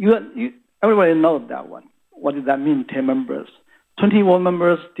 everybody knows that one. What does that mean, 10 members? 21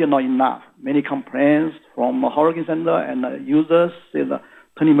 members still not enough. Many complaints from Hurricane Center and users say that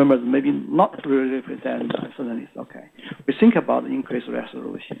 20 members maybe not really represent uncertainties. Okay, we think about increased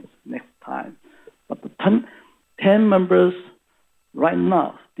resolution next time. But the 10 members right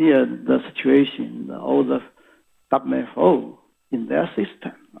now, still the situation, all the WFO in their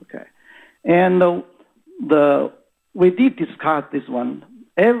system, okay? And we did discuss this one,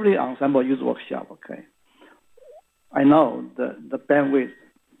 every ensemble youth workshop, okay? I know the bandwidth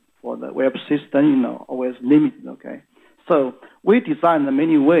for the web system, always limited, okay? So we designed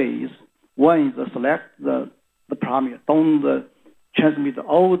many ways. One is to select the parameter, don't transmit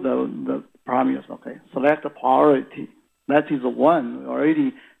all the parameters, okay? Select the priority. That is one. We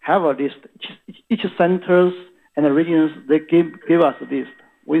already have a list. Each centers and the regions, they give us a list.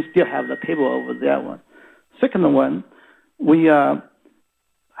 We still have the table over there one. Second one, we have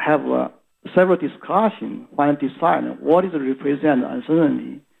several discussions when design what is represent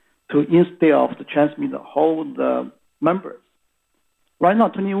uncertainty to instead of to transmit the whole the members. Right now,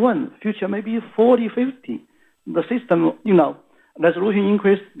 21, future maybe 40, 50. The system, resolution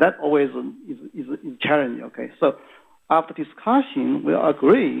increase, that always is challenging, okay? So after discussion, we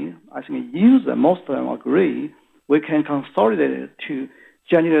agree, I think most of them agree, we can consolidate it to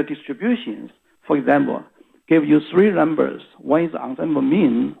general distributions. For example, give you 3 numbers. One is ensemble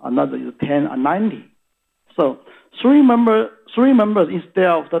mean, another is 10 and 90. So 3 members instead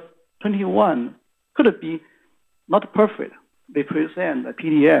of the 21 could be not perfect. They present the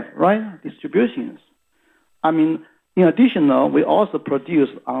PDF, right? Distributions. I mean, in addition, we also produce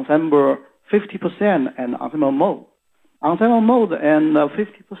ensemble 50% and ensemble mode. Ensemble mode and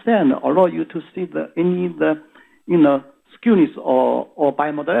 50% allow you to see any skewness or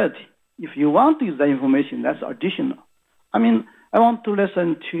bimodality. If you want to use that information, that's additional. I mean, I want to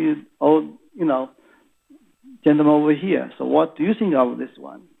listen to gentlemen over here. So what do you think of this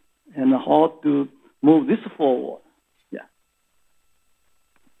one? And how to move this forward? Yeah.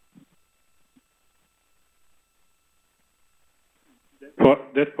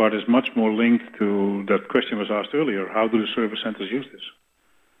 That part is much more linked to that question was asked earlier. How do the service centers use this?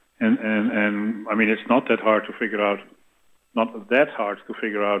 And I mean, it's not that hard to figure out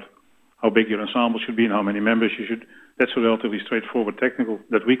how big your ensemble should be and how many members you should. That's a relatively straightforward technical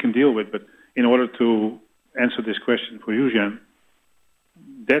that we can deal with. But in order to answer this question for you, Jan,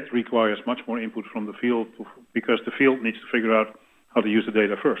 that requires much more input from the field because the field needs to figure out how to use the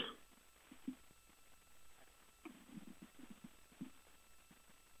data first.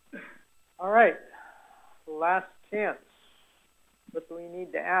 All right, last chance. What do we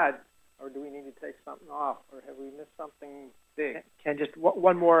need to add, or do we need to take something off, or have we missed something big? Ken, just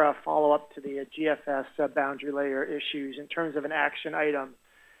one more follow-up to the GFS boundary layer issues in terms of an action item.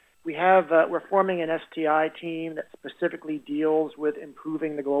 We have we're forming an STI team that specifically deals with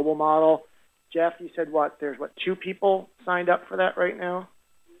improving the global model. Jeff, you said there's 2 people signed up for that right now?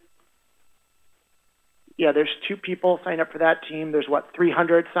 Yeah, there's 2 people signed up for that team. There's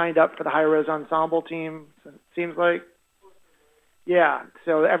 300 signed up for the high-res ensemble team, it seems like. Yeah,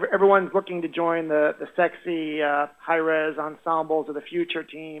 so everyone's looking to join the sexy high-res ensembles of the future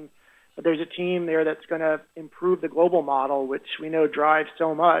team. But there's a team there that's going to improve the global model, which we know drives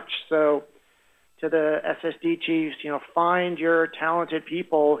so much. So to the SSD chiefs, find your talented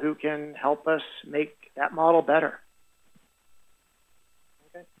people who can help us make that model better.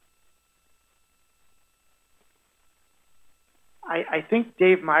 Okay. I think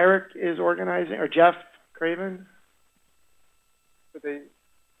Dave Myrick is organizing, or Jeff Craven. For the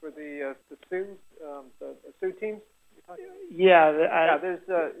Sioux teams? Yeah. There's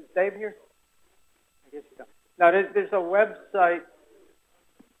Dave here? I guess you don't. Now, there's a website.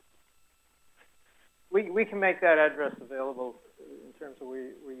 We can make that address available in terms of where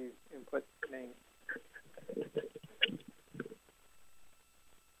you input names.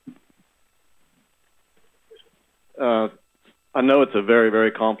 I know it's a very,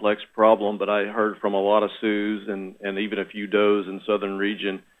 very complex problem, but I heard from a lot of Sioux and even a few does in southern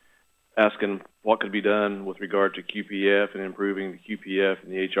region asking what could be done with regard to QPF and improving the QPF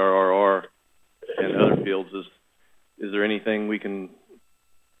and the HRRR and other fields. Is there anything we can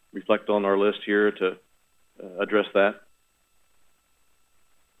reflect on our list here to address that?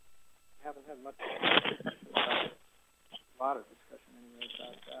 We haven't had much discussion about it. A lot of discussion anyway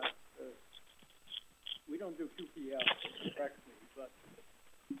about that. We don't do QPF correctly, but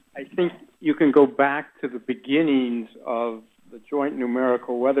I think you can go back to the beginnings of the Joint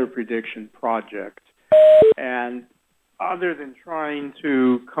Numerical Weather Prediction Project. And other than trying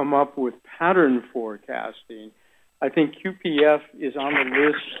to come up with pattern forecasting, I think QPF is on the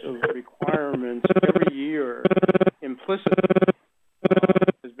list of requirements every year implicitly.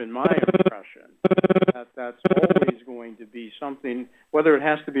 Has been my impression that that's always going to be something. Whether it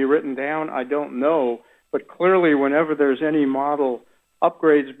has to be written down, I don't know. But clearly, whenever there's any model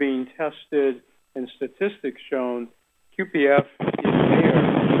upgrades being tested and statistics shown, QPF is there.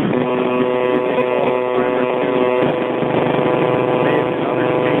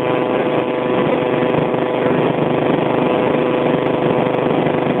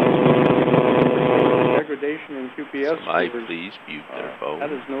 Degradation in QPS. Please mute their phone.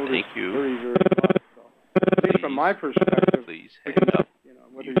 That is noticed. Thank you. Very, very much. So, at least from my perspective, please hang up.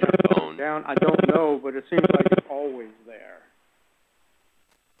 Whether you have to put it down, I don't know, but it seems like it's always there.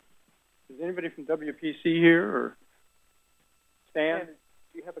 Is anybody from WPC here, or Stan?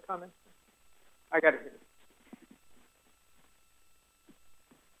 Do you have a comment? I got it here.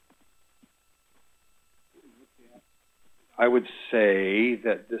 I would say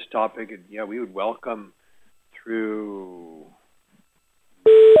that this topic, we would welcome through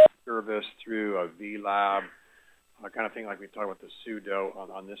service, through a VLab, kind of thing like we talked about the pseudo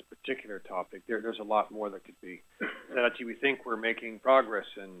on this particular topic. There's a lot more that could be. And actually, we think we're making progress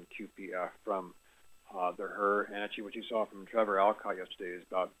in QPF from the HER, and actually what you saw from Trevor Alcott yesterday is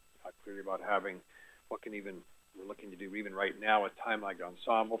about clearly about having we're looking to do even right now a time-lag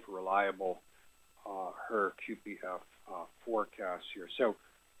ensemble for reliable HER QPF forecasts here. So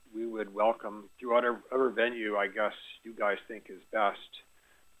we would welcome through whatever venue I guess you guys think is best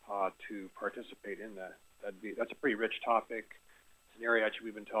to participate in that. That's a pretty rich topic. It's an area actually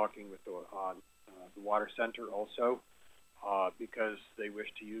we've been talking with the Water Center also because they wish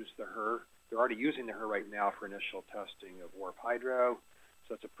to use the HER. They're already using the HER right now for initial testing of warp hydro,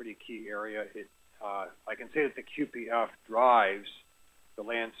 so that's a pretty key area. I can say that the QPF drives the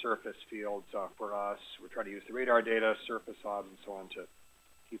land surface fields for us. We're trying to use the radar data, surface odds, and so on to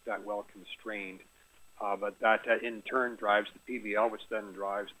keep that well constrained. But that in turn drives the PVL, which then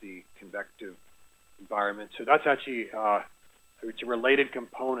drives the convective environment. So that's actually it's a related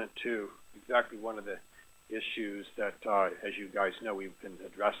component to exactly one of the issues that, as you guys know, we've been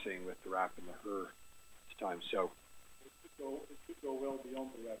addressing with the RAP and the HER this time. So it should go well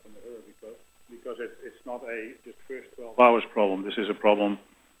beyond the RAP and the HER because it's not a just first 12 hours problem. This is a problem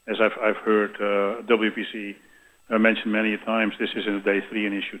as I've heard WPC mention many times, this is in a day 3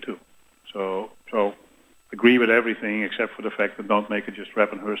 an issue too. So agree with everything except for the fact that don't make it just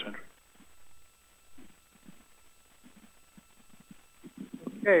rep and her centric.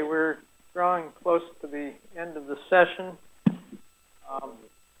 Okay, we're drawing close to the end of the session.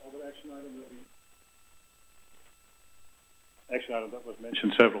 Action item that was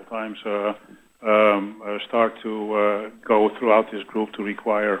mentioned several times, start to go throughout this group to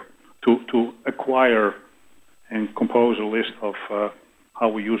acquire and compose a list of how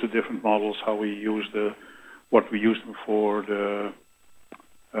we use the different models, how we use what we use them for, the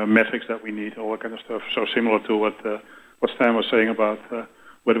metrics that we need, all that kind of stuff. So similar to what Stan was saying about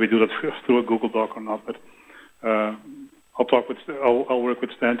whether we do that through a Google Doc or not. But I'll work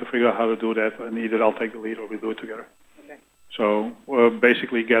with Stan to figure out how to do that, and either I'll take the lead or we do it together. Okay. So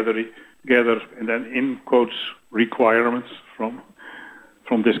basically gather and then in quotes requirements from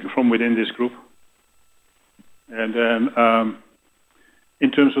within this group, and then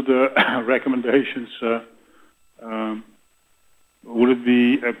in terms of the recommendations, would it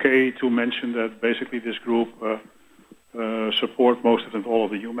be okay to mention that basically this group support most of and all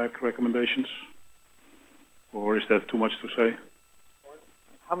of the UMAC recommendations, or is that too much to say?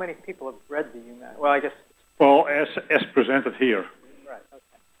 How many people have read the UMAC? Well, I guess. Well, as presented here. Right.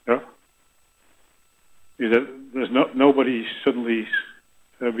 Okay. Yeah. There's nobody suddenly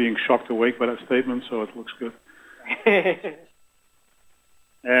being shocked awake by that statement, so it looks good.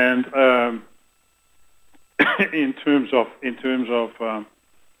 And in terms of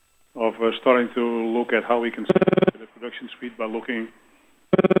starting to look at how we can set the production suite by looking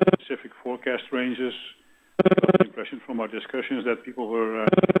at specific forecast ranges, I got the impression from our discussions that people were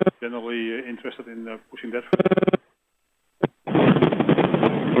generally interested in pushing that.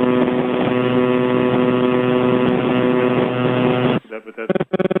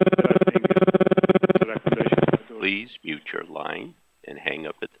 Please mute your line and hang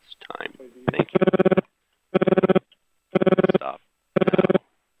up at this time. Thank you. Stop now.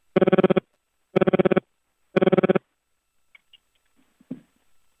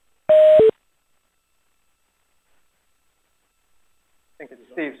 I think it's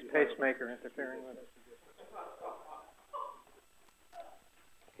Steve's pacemaker interfering with it.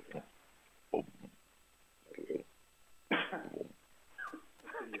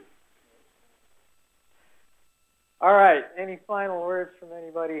 All right. Any final words from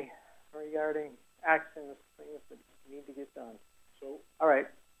anybody regarding actions, things that need to get done? All right.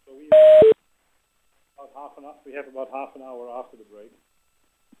 So we have about half an hour after the break,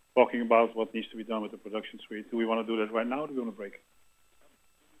 talking about what needs to be done with the production suite. Do we want to do that right now, or do we want to break?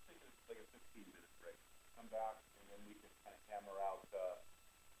 Like a 15-minute break. Come back, and then we can kind of hammer out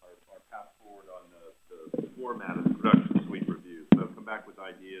our path forward on the format of the production suite review. So come back with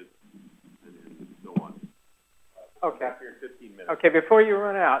ideas, and so on. Okay. After your 15 minutes. Okay, before you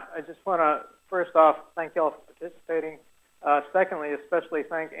run out, I just want to, first off, thank you all for participating. Secondly, especially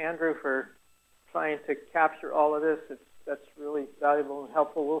thank Andrew for trying to capture all of this. That's really valuable and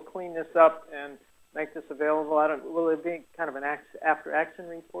helpful. We'll clean this up and make this available. Will it be kind of an after-action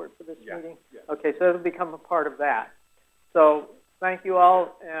report for this meeting? Yeah. Okay, so it'll become a part of that. So thank you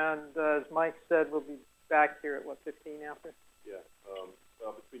all, and as Mike said, we'll be back here at, 15 after? Yeah,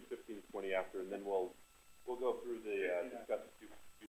 between 15 and 20 after, and then we'll go through the